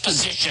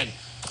Disposition.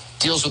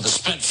 Deals with the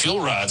spent fuel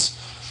rods.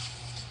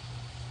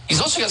 He's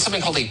also got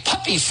something called a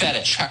puppy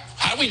fetish.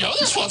 How do we know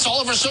this? Well, it's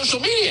all over social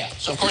media.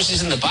 So, of course,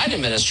 he's in the Biden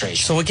administration.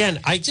 So, again,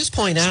 I just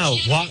point out,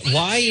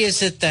 why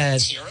is it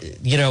that,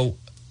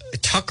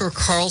 Tucker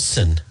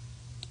Carlson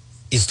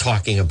is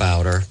talking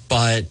about her,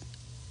 but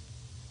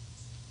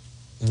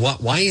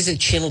why is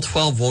it Channel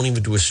 12 won't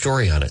even do a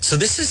story on it? So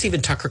this is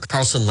even Tucker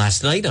Carlson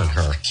last night on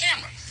her.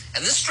 Camera.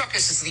 And this struck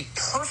us as the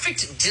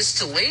perfect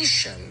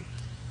distillation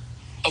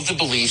of the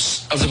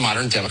beliefs of the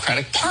modern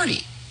Democratic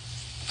Party.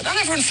 But not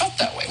everyone felt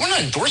that way. We're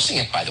not endorsing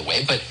it, by the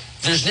way, but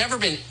there's never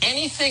been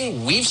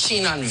anything we've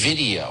seen on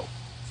video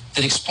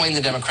that explained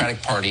the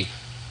Democratic Party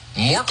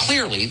more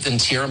clearly than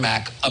Tiara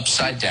Mack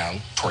upside down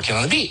twerking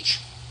on the beach.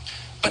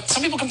 But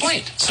some people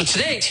complained. So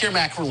today, Tiara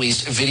Mack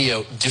released a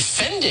video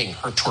defending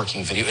her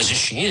twerking video as if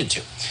she needed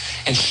to.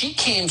 And she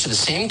came to the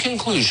same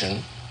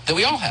conclusion that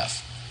we all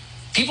have.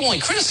 People only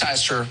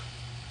criticized her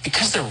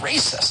because they're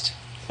racist.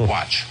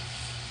 Watch.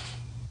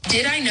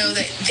 Did I know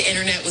that the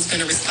internet was going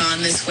to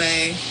respond this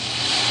way?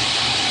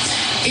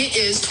 It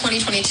is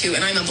 2022,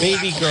 and I'm a black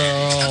baby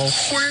girl. Of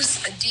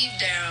course, deep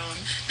down,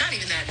 not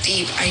even that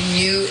deep, I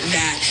knew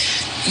that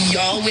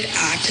y'all would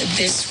act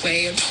this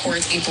way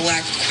towards a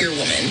black queer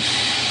woman.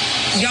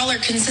 Y'all are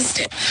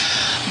consistent.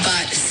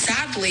 But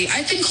sadly,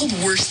 I've been called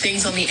worse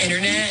things on the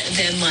internet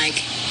than,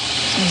 like,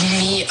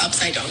 me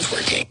upside down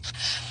twerking.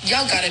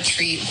 Y'all gotta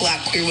treat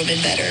black queer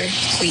women better,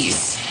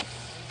 please.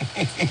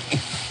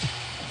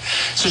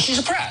 So she's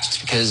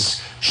oppressed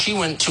because she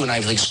went to an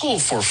Ivy League school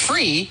for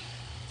free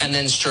and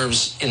then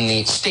serves in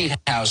the state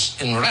house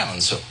in Rhode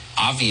Island. So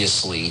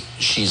obviously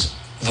she's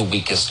the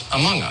weakest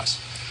among us.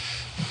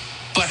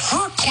 But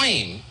her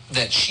claim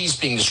that she's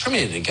being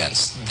discriminated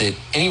against, that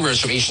any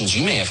reservations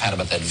you may have had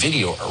about that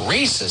video are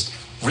racist,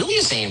 really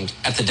is aimed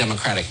at the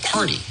Democratic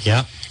Party.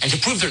 Yeah. And to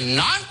prove they're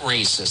not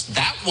racist,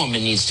 that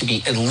woman needs to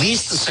be at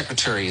least the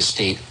Secretary of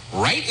State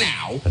right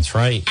now. That's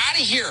right. Out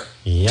of here,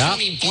 Yep.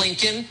 Tony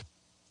Blinken.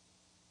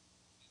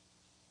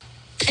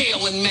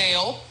 Pale and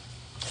male.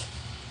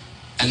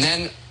 And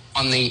then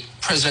on the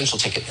presidential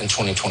ticket in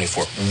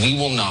 2024, we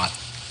will not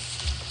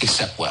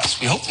accept less.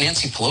 We hope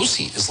Nancy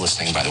Pelosi is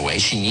listening, by the way.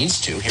 She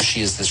needs to. Here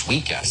she is this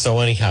weekend.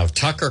 So anyhow,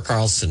 Tucker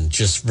Carlson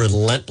just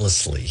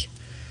relentlessly,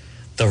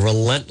 the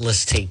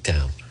relentless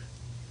takedown.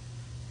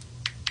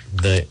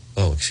 The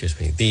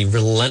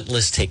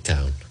relentless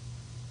takedown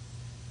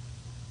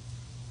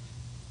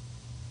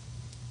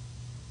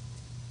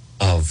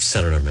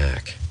Senator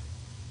Mack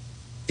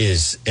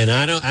is, and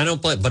I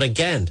don't blame, but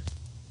again,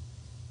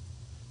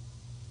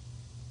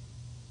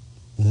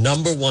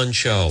 number one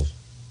show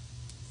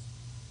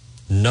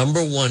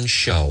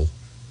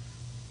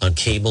on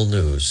cable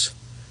news,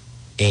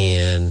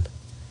 and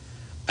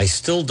I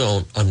still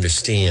don't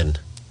understand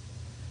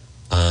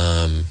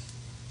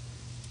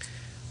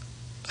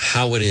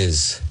how it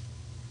is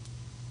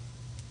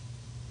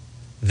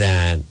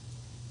that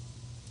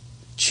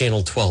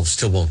Channel 12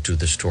 still won't do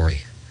the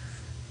story.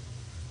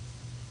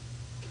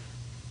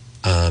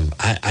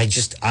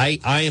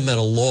 I am at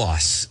a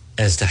loss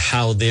as to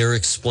how they're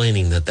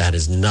explaining that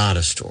is not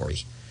a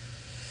story.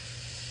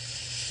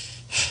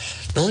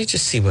 Let me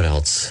just see what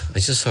else. I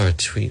just saw a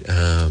tweet.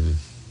 A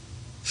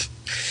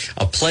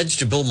pledge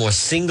to build more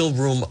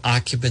single-room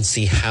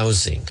occupancy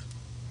housing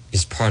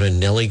is part of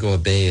Nellie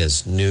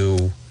Gorbea's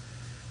new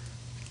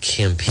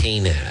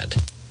campaign ad.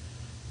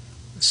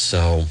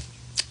 So,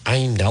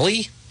 I'm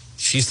Nellie.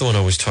 She's the one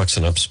who always talks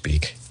in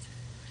upspeak.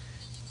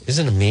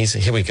 Isn't it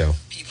amazing? Here we go.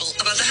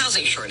 About the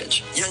housing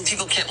shortage. Young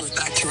people can't move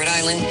back to Rhode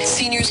Island.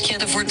 Seniors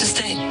can't afford to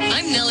stay.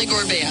 I'm Nellie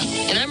Gorbea,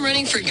 and I'm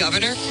running for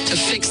governor to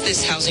fix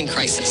this housing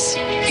crisis.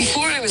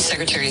 Before I was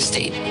Secretary of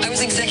State, I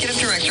was Executive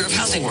Director of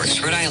Housing Works,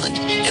 Rhode Island,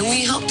 and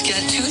we helped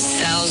get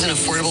 2,000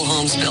 affordable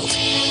homes built.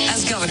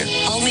 As governor,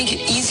 I'll make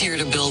it easier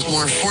to build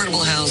more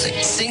affordable housing,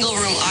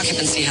 single-room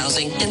occupancy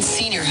housing, and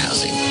senior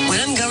housing. When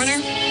I'm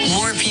governor,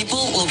 more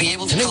people will be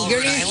able to call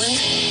Rhode Island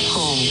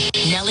home.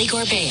 Nellie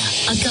Gorbea,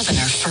 a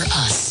governor for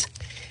us.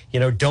 You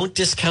know, don't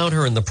discount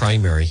her in the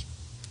primary.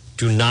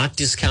 Do not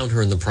discount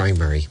her in the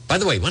primary. By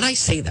the way, when I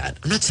say that,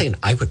 I'm not saying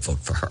I would vote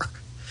for her.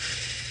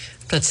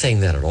 I'm not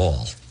saying that at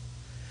all.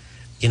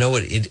 You know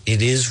what? It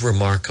is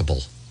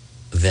remarkable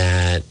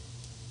that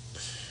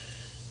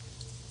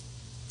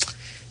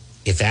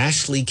if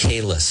Ashley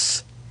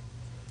Kalis,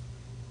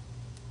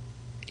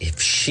 if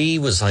she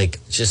was like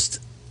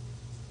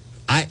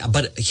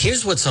but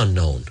here's what's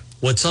unknown.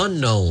 What's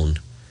unknown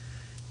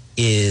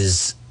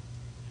is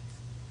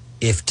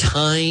if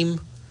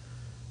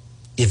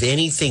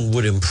anything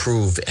would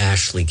improve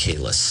Ashley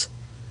Kalis.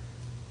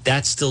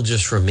 That still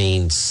just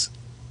remains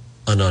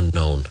an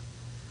unknown.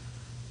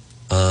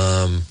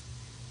 And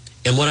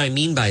what I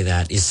mean by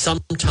that is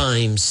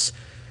sometimes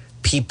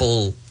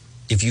people,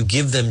 if you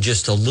give them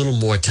just a little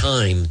more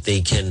time,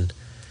 they can,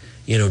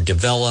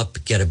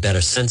 develop, get a better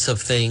sense of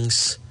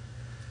things.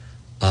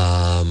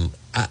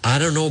 I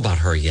don't know about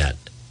her yet.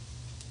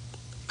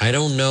 I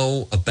don't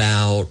know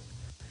about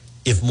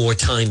if more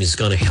time is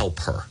going to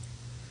help her.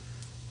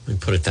 Let me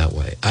put it that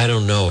way. I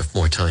don't know if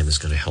more time is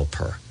going to help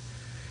her.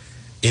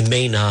 It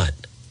may not.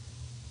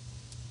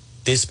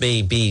 This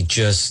may be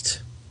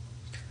just,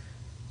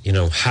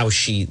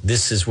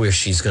 this is where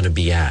she's going to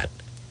be at.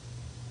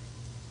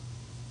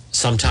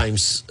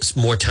 Sometimes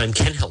more time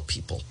can help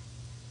people.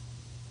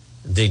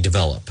 They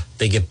develop.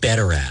 They get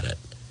better at it.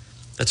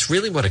 That's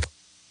really what it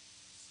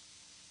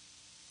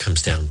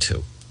comes down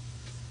to.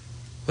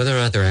 Whether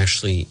or not they're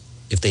actually,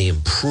 if they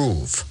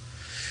improve.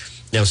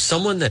 Now,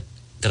 someone that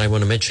I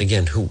want to mention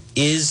again who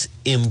is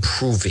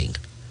improving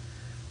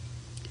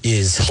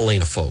is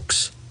Helena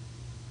Foulkes.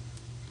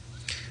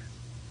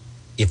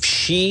 If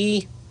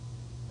she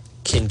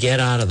can get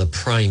out of the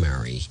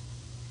primary,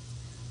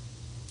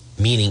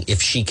 meaning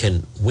if she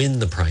can win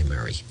the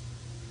primary,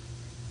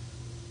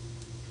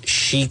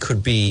 she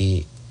could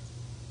be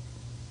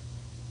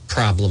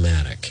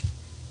problematic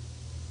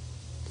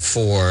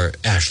for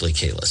Ashley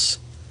Kalis.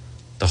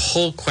 The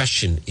whole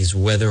question is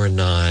whether or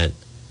not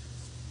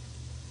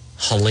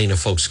Helena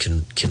Foulkes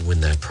can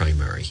win that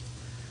primary.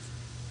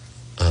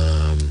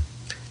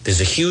 There's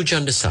a huge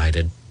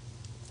undecided.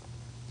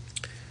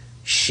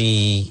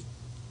 She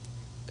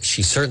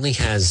certainly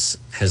has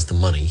the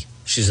money.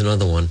 She's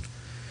another one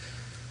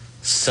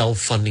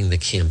self-funding the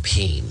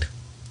campaign.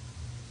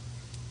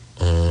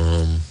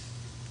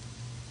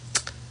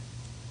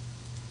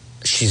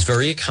 She's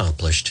very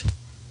accomplished.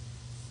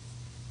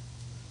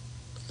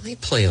 Let me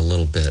play a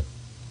little bit.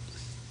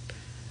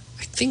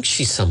 I think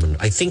she's someone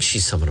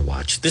to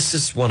watch. This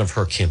is one of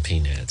her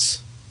campaign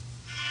ads.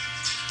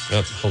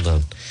 Oh, hold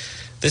on.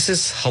 This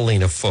is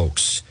Helena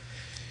Foulkes.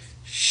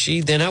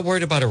 They're not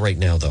worried about it right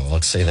now, though.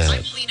 I'll say that.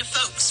 I'm Helena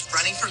Foulkes,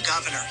 running for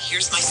governor.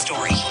 Here's my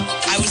story.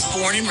 I was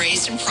born and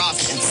raised in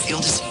Providence, the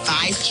oldest of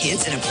 5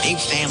 kids in a big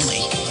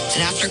family.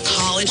 And after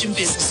college and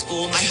business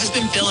school, my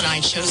husband Bill and I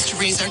chose to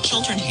raise our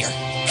children here.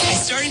 I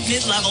started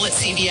mid-level at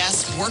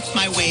CVS, worked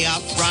my way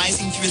up,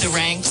 rising through the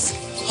ranks,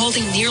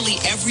 holding nearly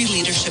every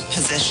leadership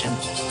position.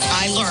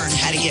 I learned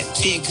how to get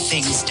big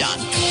things done.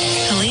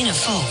 Helena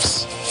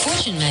Foulkes.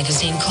 Fortune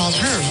magazine called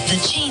her the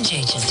change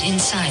agent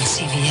inside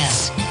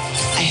CVS.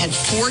 I had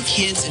 4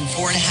 kids in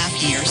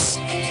 4.5 years.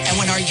 And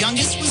when our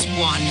youngest was 1,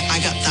 I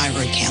got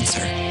thyroid cancer.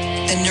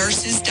 The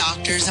nurses,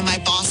 doctors, and my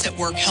boss at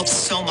work helped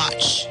so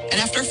much. And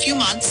after a few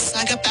months,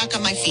 I got back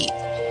on my feet.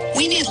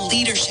 We need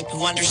leadership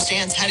who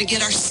understands how to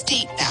get our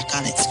state back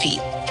on its feet.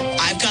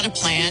 I've got a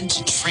plan plan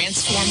to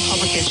transform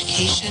public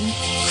education,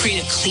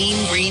 create a clean,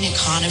 green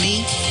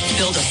economy,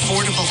 build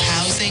affordable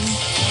housing,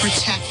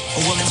 protect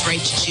a woman's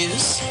right to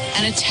choose,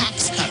 and a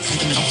tax cut for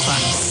the middle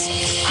class.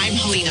 I'm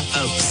Helena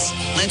Foulkes.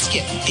 Let's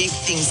get big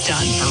things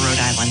done for Rhode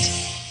Island.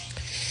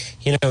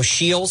 You know,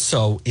 she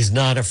also is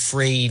not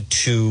afraid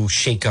to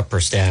shake up her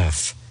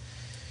staff.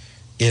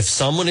 If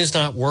someone is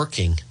not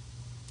working,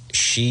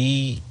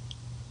 she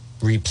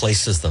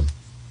replaces them.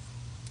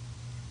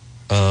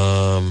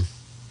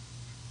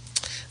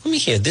 Let me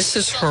hear. This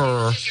is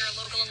her.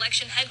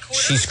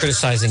 She's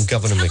criticizing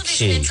Governor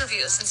McKee.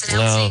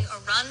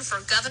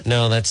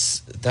 No,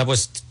 that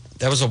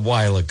was a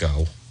while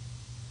ago.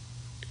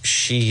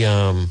 She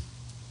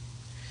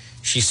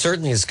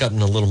certainly has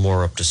gotten a little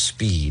more up to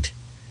speed.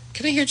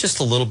 Can I hear just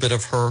a little bit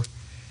of her?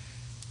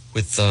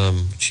 With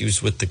she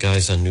was with the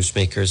guys on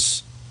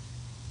Newsmakers,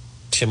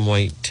 Tim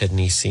White, Ted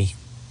Nesi.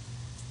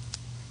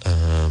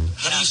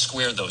 How do you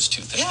square those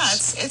two things?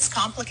 Yeah, it's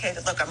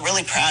complicated. Look, I'm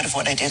really proud of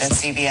what I did at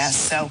CBS.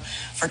 So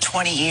for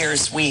 20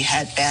 years, we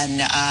had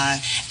been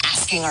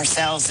asking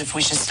ourselves if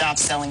we should stop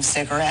selling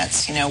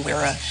cigarettes. You know,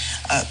 we're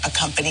a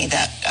company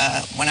that,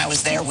 when I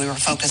was there, we were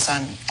focused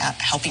on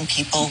helping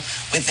people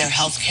with their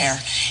health care.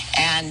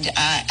 And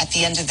at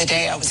the end of the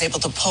day, I was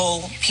able to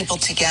pull people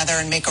together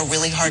and make a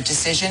really hard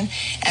decision.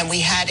 And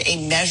we had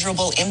a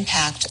measurable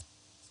impact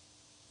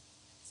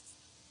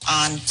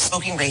on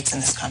smoking rates in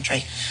this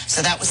country.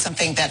 So that was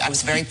something that I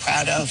was very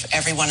proud of.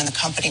 Everyone in the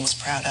company was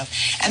proud of.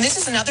 And this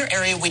is another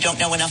area we don't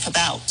know enough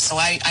about. So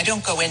I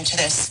don't go into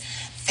this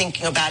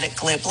thinking about it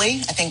glibly.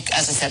 I think,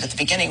 as I said at the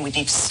beginning, we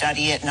need to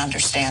study it and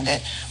understand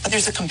it. But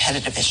there's a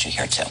competitive issue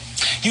here, too.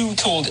 You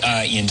told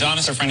Ian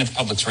Donis, our friend at the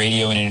Public's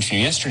Radio, in an interview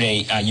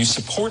yesterday, you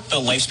support the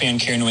Lifespan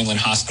Care New England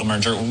Hospital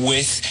merger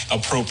with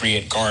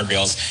appropriate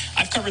guardrails.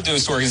 I've covered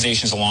those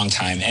organizations a long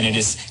time, and it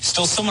is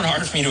still somewhat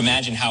hard for me to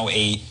imagine how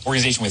a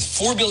organization with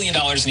 $4 billion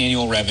in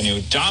annual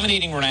revenue,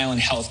 dominating Rhode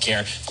Island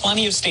healthcare,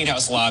 plenty of state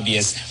house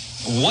lobbyists,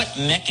 what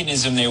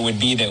mechanism there would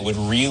be that would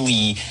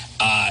really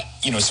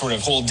sort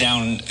of hold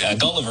down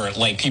Gulliver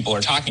like people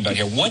are talking about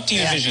here. What do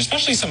you envision,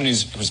 especially someone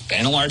who's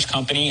been a large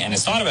company and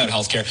has thought about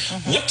healthcare,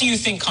 what do you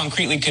think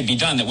concretely could be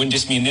done that wouldn't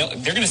just mean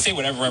they're going to say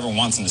whatever everyone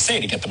wants them to say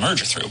to get the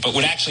merger through, but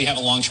would actually have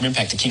a long-term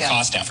impact to keep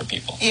costs down for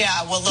people?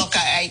 Yeah, well, look,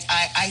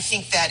 I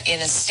think that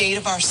in a state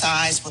of our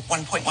size with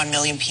 1.1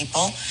 million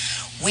people,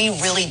 we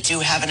really do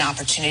have an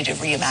opportunity to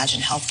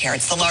reimagine healthcare.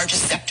 It's the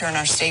largest sector in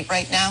our state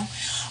right now.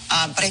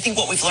 But I think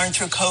what we've learned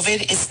through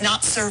COVID is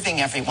not serving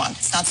everyone.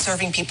 It's not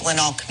serving people in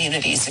all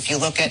communities. If you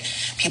look at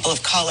people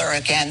of color,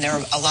 again, there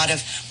are a lot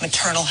of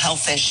maternal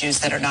health issues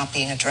that are not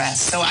being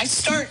addressed. So I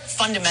start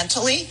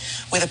fundamentally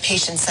with a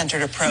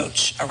patient-centered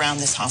approach around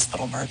this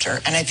hospital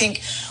merger. And I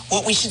think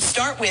what we should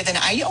start with, and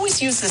I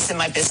always use this in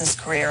my business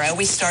career, I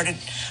always started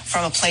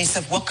from a place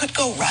of what could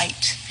go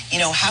right. You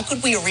know, how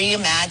could we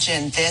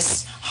reimagine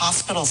this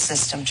hospital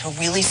system to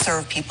really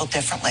serve people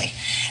differently?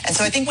 And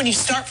so I think when you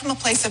start from a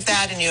place of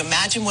that and you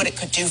imagine what it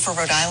could do for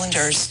Rhode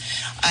Islanders,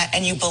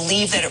 and you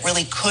believe that it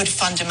really could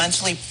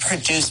fundamentally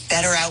produce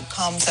better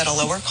outcomes at a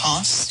lower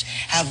cost,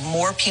 have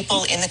more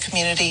people in the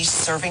community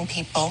serving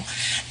people,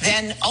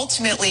 then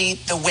ultimately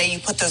the way you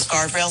put those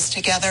guardrails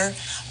together,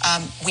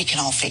 we can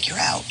all figure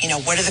out, you know,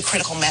 what are the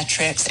critical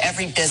metrics?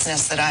 Every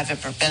business that I've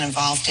ever been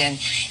involved in,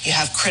 you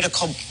have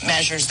critical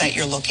measures that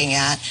you're looking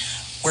at.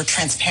 We're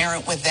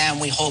transparent with them.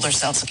 We hold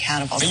ourselves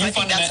accountable. But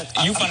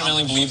you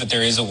fundamentally believe that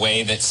there is a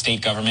way that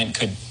state government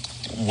could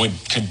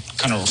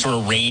kind of sort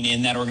of rein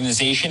in that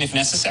organization if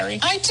necessary?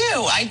 I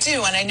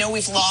do. And I know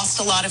we've lost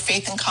a lot of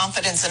faith and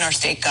confidence in our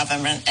state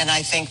government. And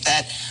I think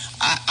that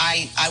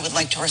I would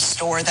like to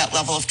restore that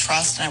level of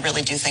trust. And I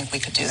really do think we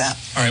could do that.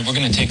 All right, we're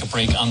going to take a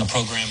break on the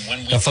program.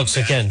 Now, folks,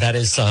 again, that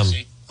is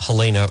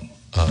Helena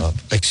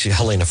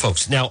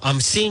Foulkes. Now, I'm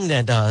seeing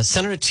that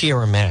Senator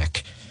Tiara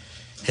Mack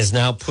has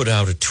now put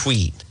out a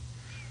tweet.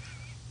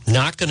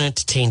 Not going to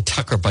entertain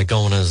Tucker by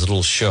going on his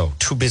little show.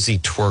 Too busy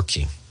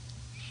twerking.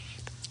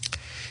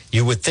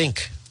 You would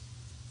think,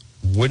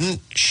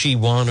 wouldn't she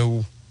want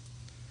to?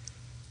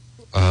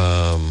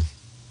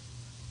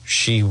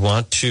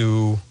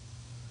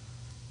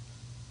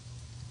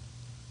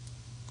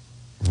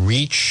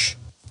 Reach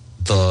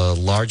the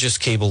largest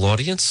cable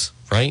audience,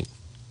 right?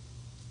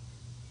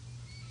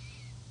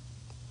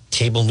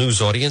 Cable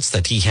news audience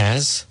that he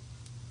has.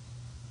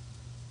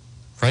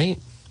 Right?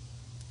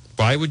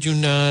 Why would you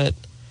not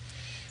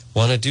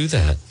want to do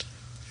that?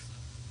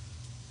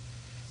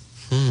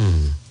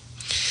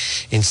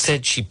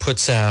 Instead, she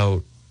puts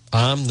out,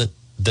 I'm the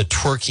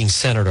twerking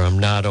senator. I'm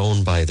not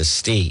owned by the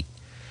state.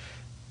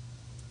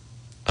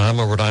 I'm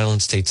a Rhode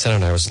Island state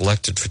senator. I was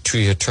elected for a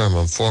 2-year term.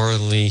 I'm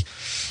formerly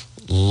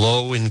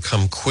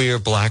low-income queer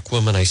black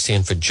woman. I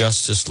stand for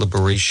justice,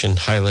 liberation,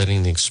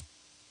 highlighting the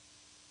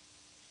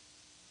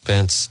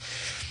expense.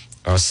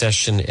 Our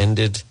session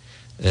ended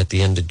at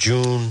the end of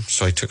June,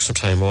 so I took some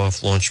time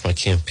off, launched my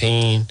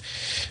campaign.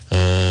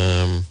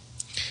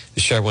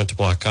 This year I went to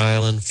Block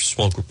Island for a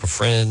small group of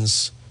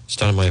friends,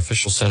 started my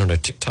official senator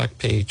TikTok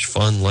page,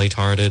 fun,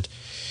 lighthearted.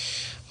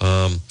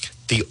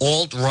 the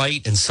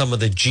alt-right and some of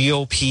the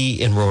GOP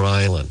in Rhode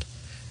Island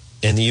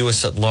and the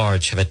U.S. at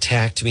large have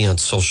attacked me on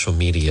social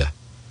media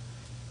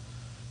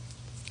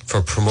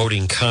for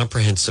promoting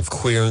comprehensive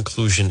queer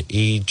inclusion,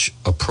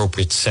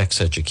 age-appropriate sex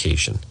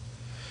education.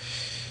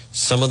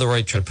 Some of the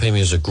right try to play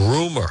me as a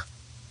groomer.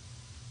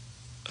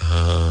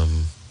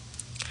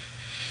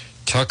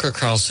 Tucker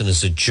Carlson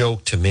is a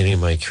joke to many in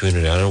my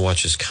community. I don't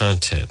watch his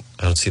content.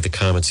 I don't see the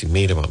comments he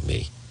made about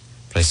me.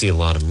 But I see a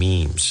lot of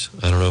memes.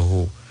 I don't know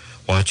who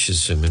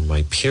watches him in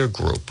my peer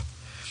group.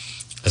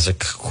 As a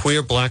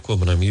queer black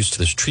woman, I'm used to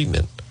this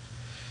treatment.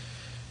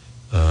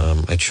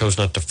 I chose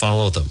not to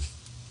follow them.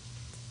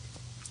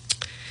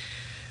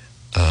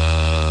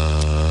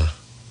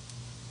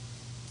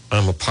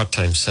 I'm a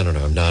part-time senator.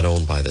 I'm not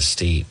owned by the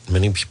state.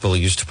 Many people are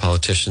used to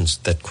politicians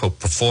that, quote,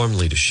 perform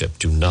leadership,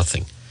 do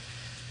nothing.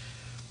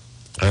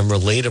 I'm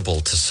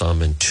relatable to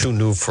some and too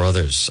new for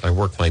others. I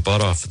work my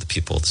butt off for the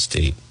people of the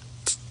state.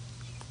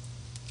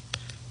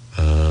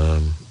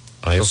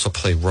 I also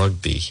play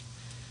rugby.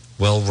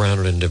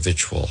 Well-rounded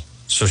individual.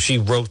 So she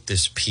wrote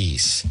this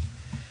piece.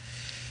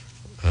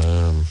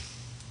 I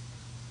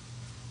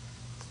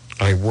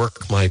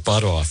work my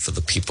butt off for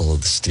the people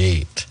of the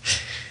state.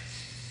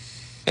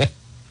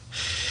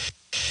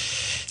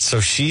 So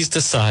she's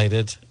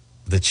decided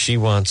that she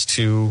wants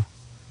to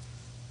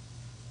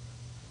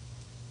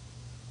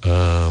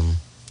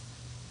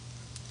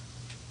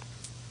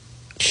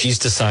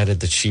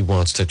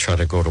try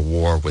to go to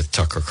war with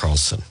Tucker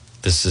Carlson.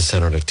 This is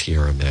Senator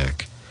Tiara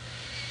Mack.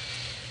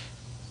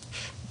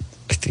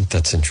 I think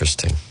that's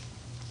interesting.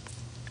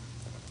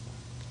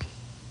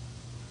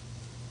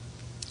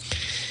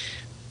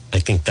 I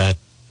think that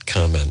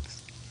comment.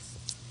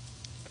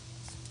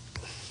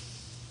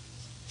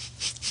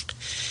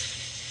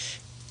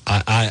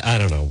 I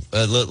don't know.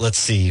 Let's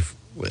see.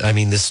 I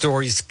mean, the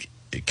story's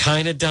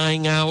kind of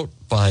dying out,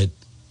 but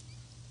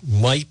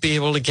might be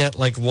able to get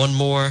like one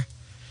more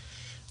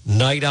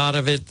night out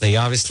of it. They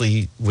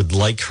obviously would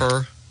like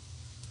her.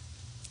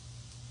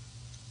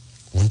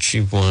 Wouldn't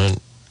you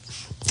want...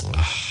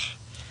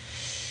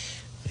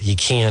 You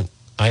can't...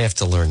 I have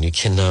to learn. You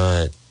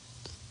can't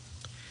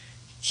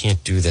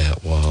do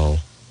that while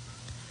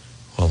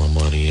I'm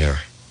on the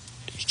air.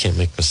 You can't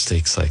make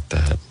mistakes like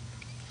that.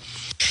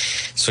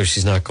 So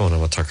she's not going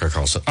on with Tucker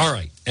Carlson. All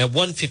right. At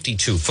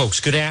 1:52, folks,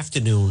 good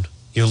afternoon.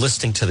 You're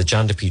listening to the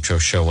John DePietro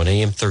Show on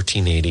AM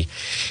 1380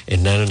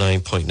 and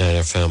 99.9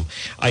 FM.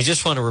 I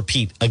just want to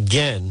repeat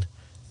again,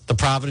 the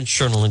Providence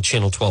Journal and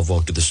Channel 12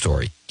 won't do the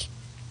story.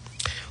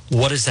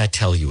 What does that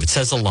tell you? It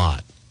says a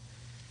lot.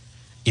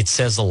 It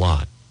says a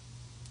lot.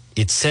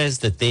 It says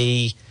that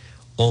they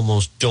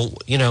almost don't,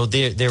 you know,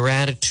 their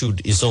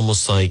attitude is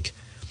almost like,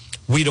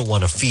 we don't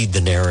want to feed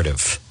the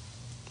narrative,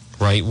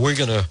 right? We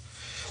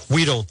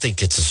don't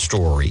think it's a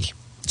story,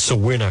 so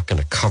we're not going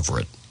to cover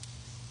it.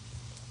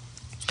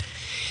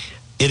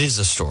 It is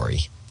a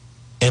story.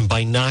 And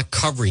by not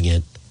covering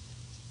it,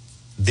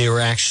 they're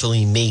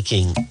actually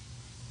making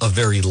a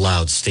very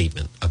loud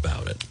statement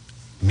about it,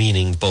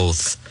 meaning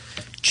both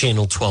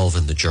Channel 12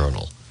 and the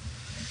Journal.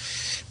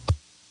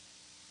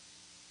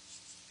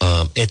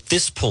 At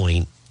this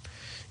point,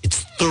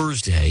 it's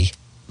Thursday.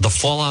 The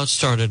fallout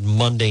started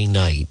Monday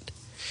night.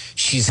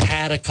 She's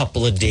had a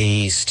couple of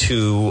days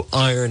to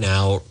iron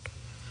out.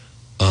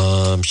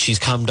 She's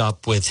come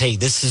up with, hey,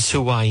 this is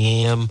who I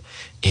am,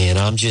 and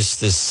I'm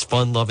just this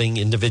fun-loving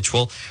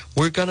individual.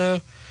 We're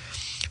gonna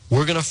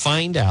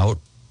find out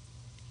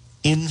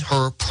in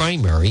her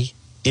primary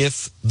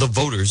if the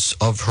voters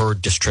of her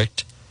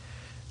district,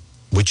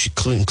 which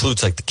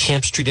includes like the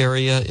Camp Street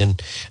area,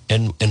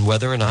 and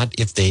whether or not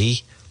if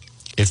they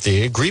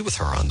agree with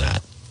her on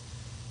that.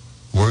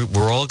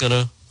 We're all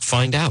gonna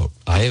find out.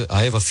 I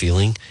have a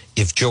feeling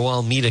if Joe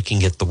Almeida can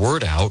get the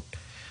word out,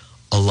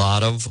 a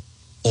lot of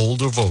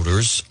older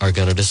voters are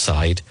going to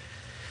decide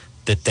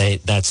that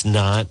that's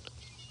not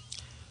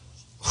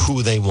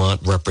who they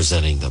want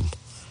representing them.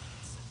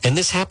 And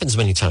this happens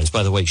many times,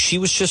 by the way. She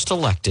was just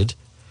elected.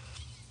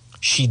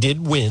 She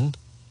did win.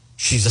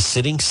 She's a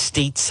sitting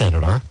state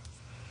senator.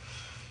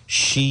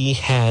 She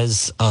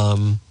has,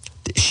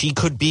 she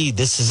could be,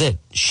 this is it.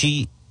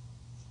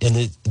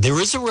 There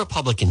is a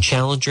Republican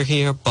challenger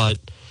here, but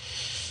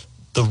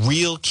the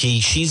real key,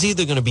 she's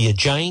either going to be a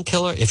giant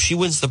killer. If she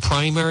wins the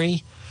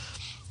primary,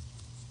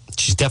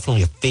 she's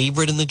definitely a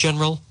favorite in the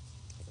general.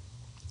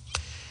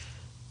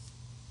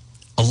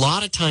 A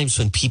lot of times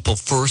when people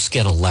first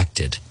get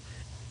elected,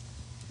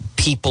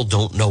 people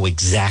don't know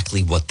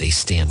exactly what they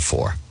stand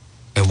for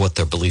and what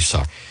their beliefs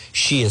are.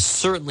 She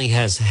certainly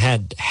has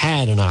had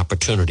an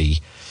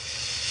opportunity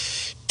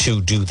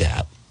to do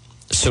that.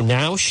 So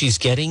now she's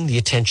getting the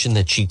attention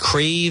that she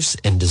craves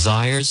and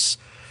desires.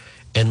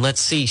 And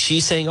let's see,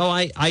 she's saying, oh,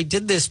 I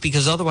did this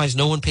because otherwise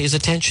no one pays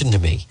attention to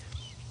me.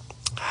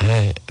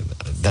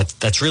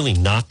 That's really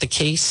not the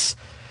case.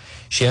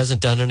 She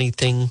hasn't done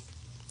anything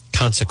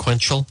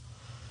consequential.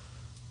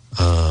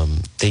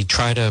 They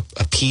try to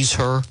appease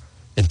her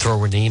and throw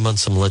her name on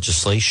some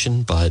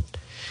legislation, but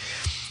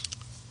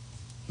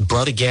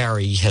Brother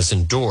Gary has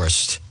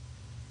endorsed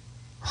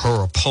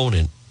her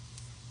opponent,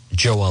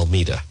 Joe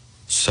Almeida.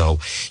 So,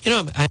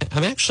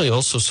 I'm actually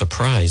also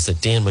surprised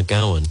that Dan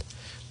McGowan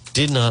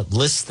did not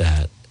list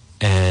that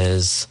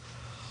as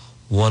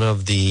one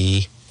of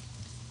the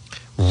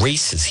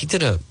races. He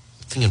did a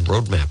thing in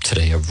Roadmap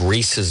today of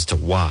races to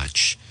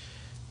watch.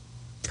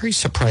 Very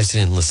surprised he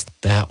didn't list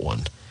that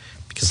one,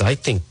 because I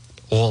think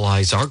all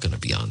eyes are going to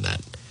be on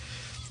that.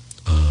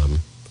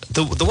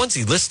 The ones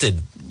he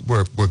listed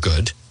were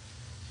good,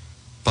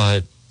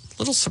 but a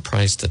little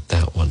surprised at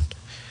that one.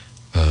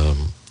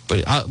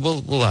 But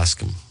we'll ask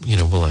him.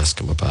 We'll ask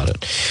him about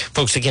it.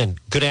 Folks, again,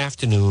 good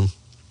afternoon.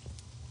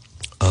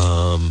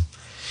 I'm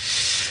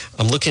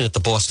looking at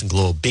the Boston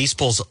Globe.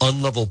 Baseball's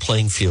unlevel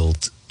playing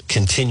field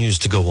continues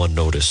to go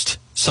unnoticed.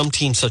 Some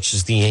teams, such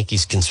as the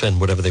Yankees, can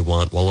spend whatever they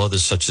want, while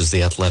others, such as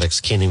the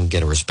Athletics, can't even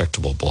get a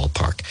respectable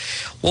ballpark.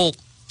 Well,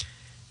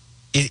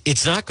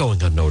 it's not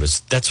going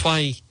unnoticed. That's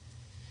why.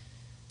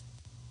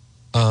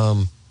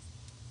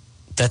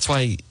 That's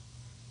why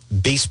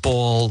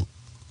baseball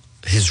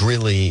has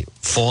really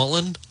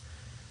fallen.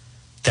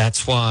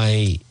 That's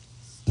why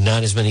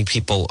not as many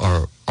people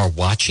are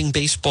watching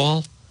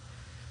baseball.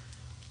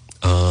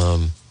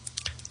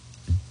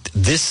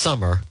 This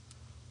summer,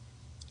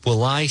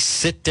 will I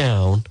sit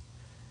down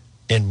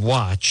and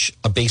watch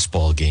a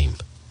baseball game?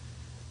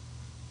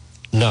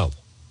 No.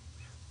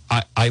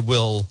 I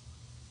will.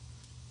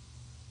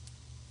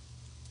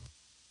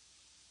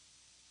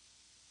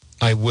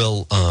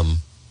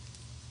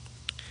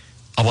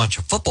 I'll watch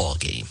a football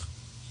game,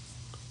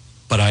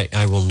 but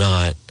I will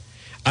not.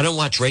 I don't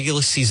watch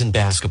regular season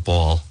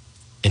basketball,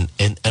 and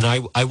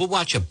I will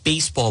watch a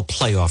baseball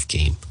playoff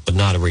game, but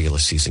not a regular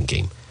season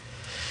game.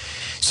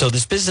 So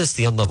this business,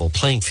 the unlevel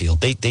playing field,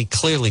 they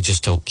clearly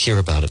just don't care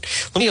about it.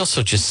 Let me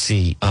also just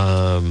see,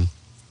 Joan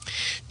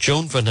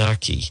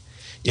Vanaki.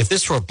 If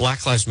this were a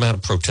Black Lives Matter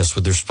protest,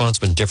 would the response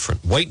been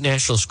different? White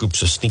nationalist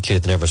groups are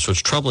sneakier than ever, so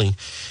it's troubling,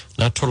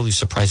 not totally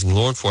surprising.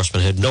 Law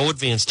enforcement had no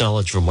advanced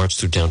knowledge of a march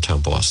through downtown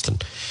Boston.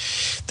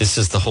 This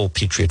is the whole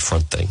Patriot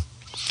Front thing.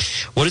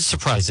 What is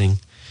surprising,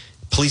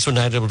 police were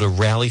not able to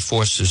rally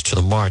forces to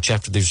the march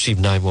after they received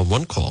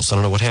 911 calls. I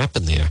don't know what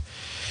happened there.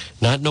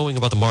 Not knowing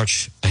about the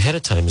march ahead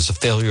of time is a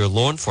failure of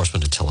law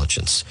enforcement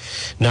intelligence.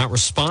 Not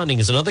responding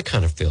is another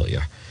kind of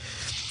failure.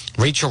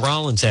 Rachel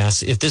Rollins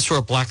asks, if this were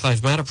a Black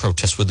Lives Matter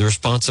protest, would the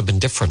response have been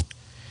different?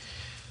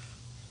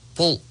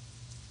 Well,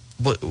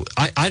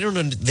 I don't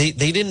know. They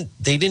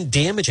didn't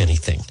damage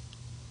anything.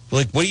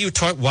 Like, what are you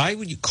talking? Why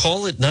would you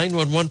call it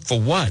 911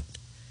 for what?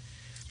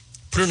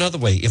 Put it another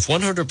way, if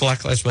 100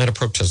 Black Lives Matter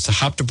protesters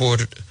hopped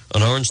aboard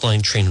an Orange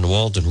Line train in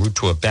Walden, route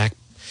to a back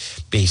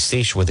base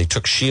station where they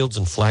took shields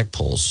and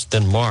flagpoles,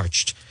 then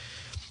marched,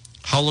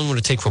 how long would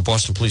it take for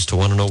Boston police to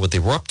want to know what they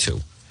were up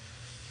to?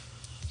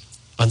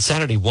 On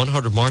Saturday,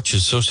 100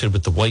 marches associated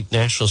with the white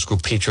nationalist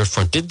group Patriot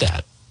Front did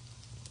that.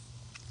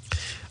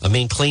 A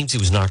man claims he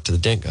was knocked to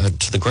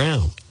the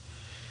ground.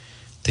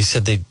 They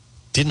said they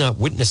did not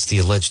witness the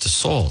alleged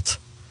assault.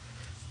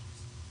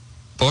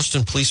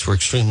 Boston police were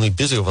extremely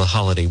busy over the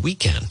holiday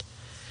weekend.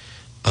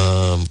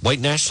 White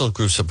national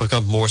groups have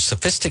become more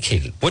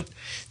sophisticated.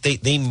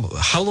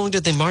 How long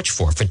did they march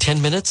for? For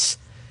 10 minutes?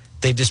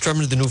 They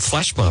determined the new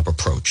flash mob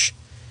approach.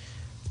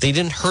 They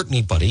didn't hurt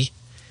anybody.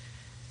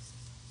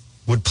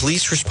 Would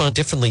police respond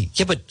differently?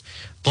 Yeah, but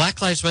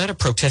Black Lives Matter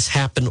protests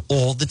happen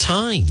all the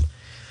time.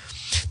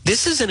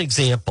 This is an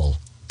example.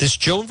 This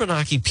Joan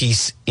Vanaki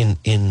piece in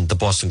the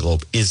Boston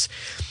Globe is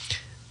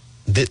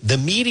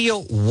the media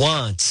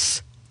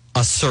wants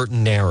a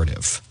certain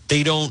narrative.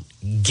 They don't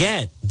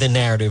get the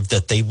narrative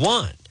that they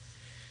want.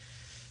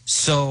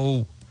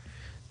 So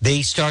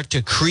they start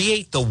to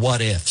create the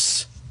what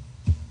ifs.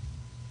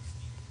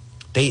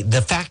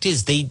 The fact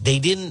is they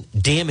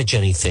didn't damage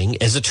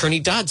anything. As Attorney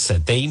Dodd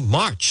said, they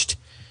marched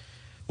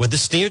with a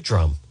snare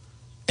drum,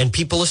 and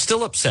people are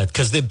still upset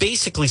because they're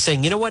basically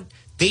saying, you know what?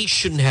 They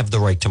shouldn't have the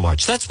right to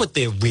march. That's what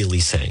they're really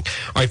saying.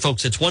 All right,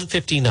 folks, it's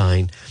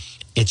 1:59.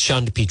 It's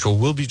John DePietro.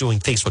 We'll be doing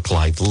Facebook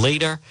Live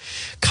later.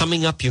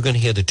 Coming up, you're going to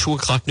hear the 2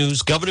 o'clock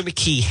news. Governor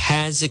McKee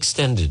has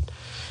extended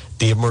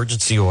the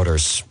emergency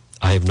orders.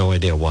 I have no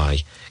idea why,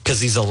 because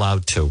he's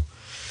allowed to.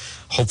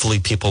 Hopefully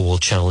people will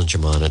challenge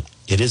him on it.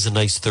 It is a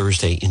nice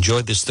Thursday.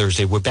 Enjoy this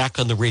Thursday. We're back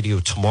on the radio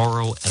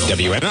tomorrow. At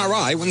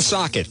WNRI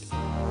Woonsocket.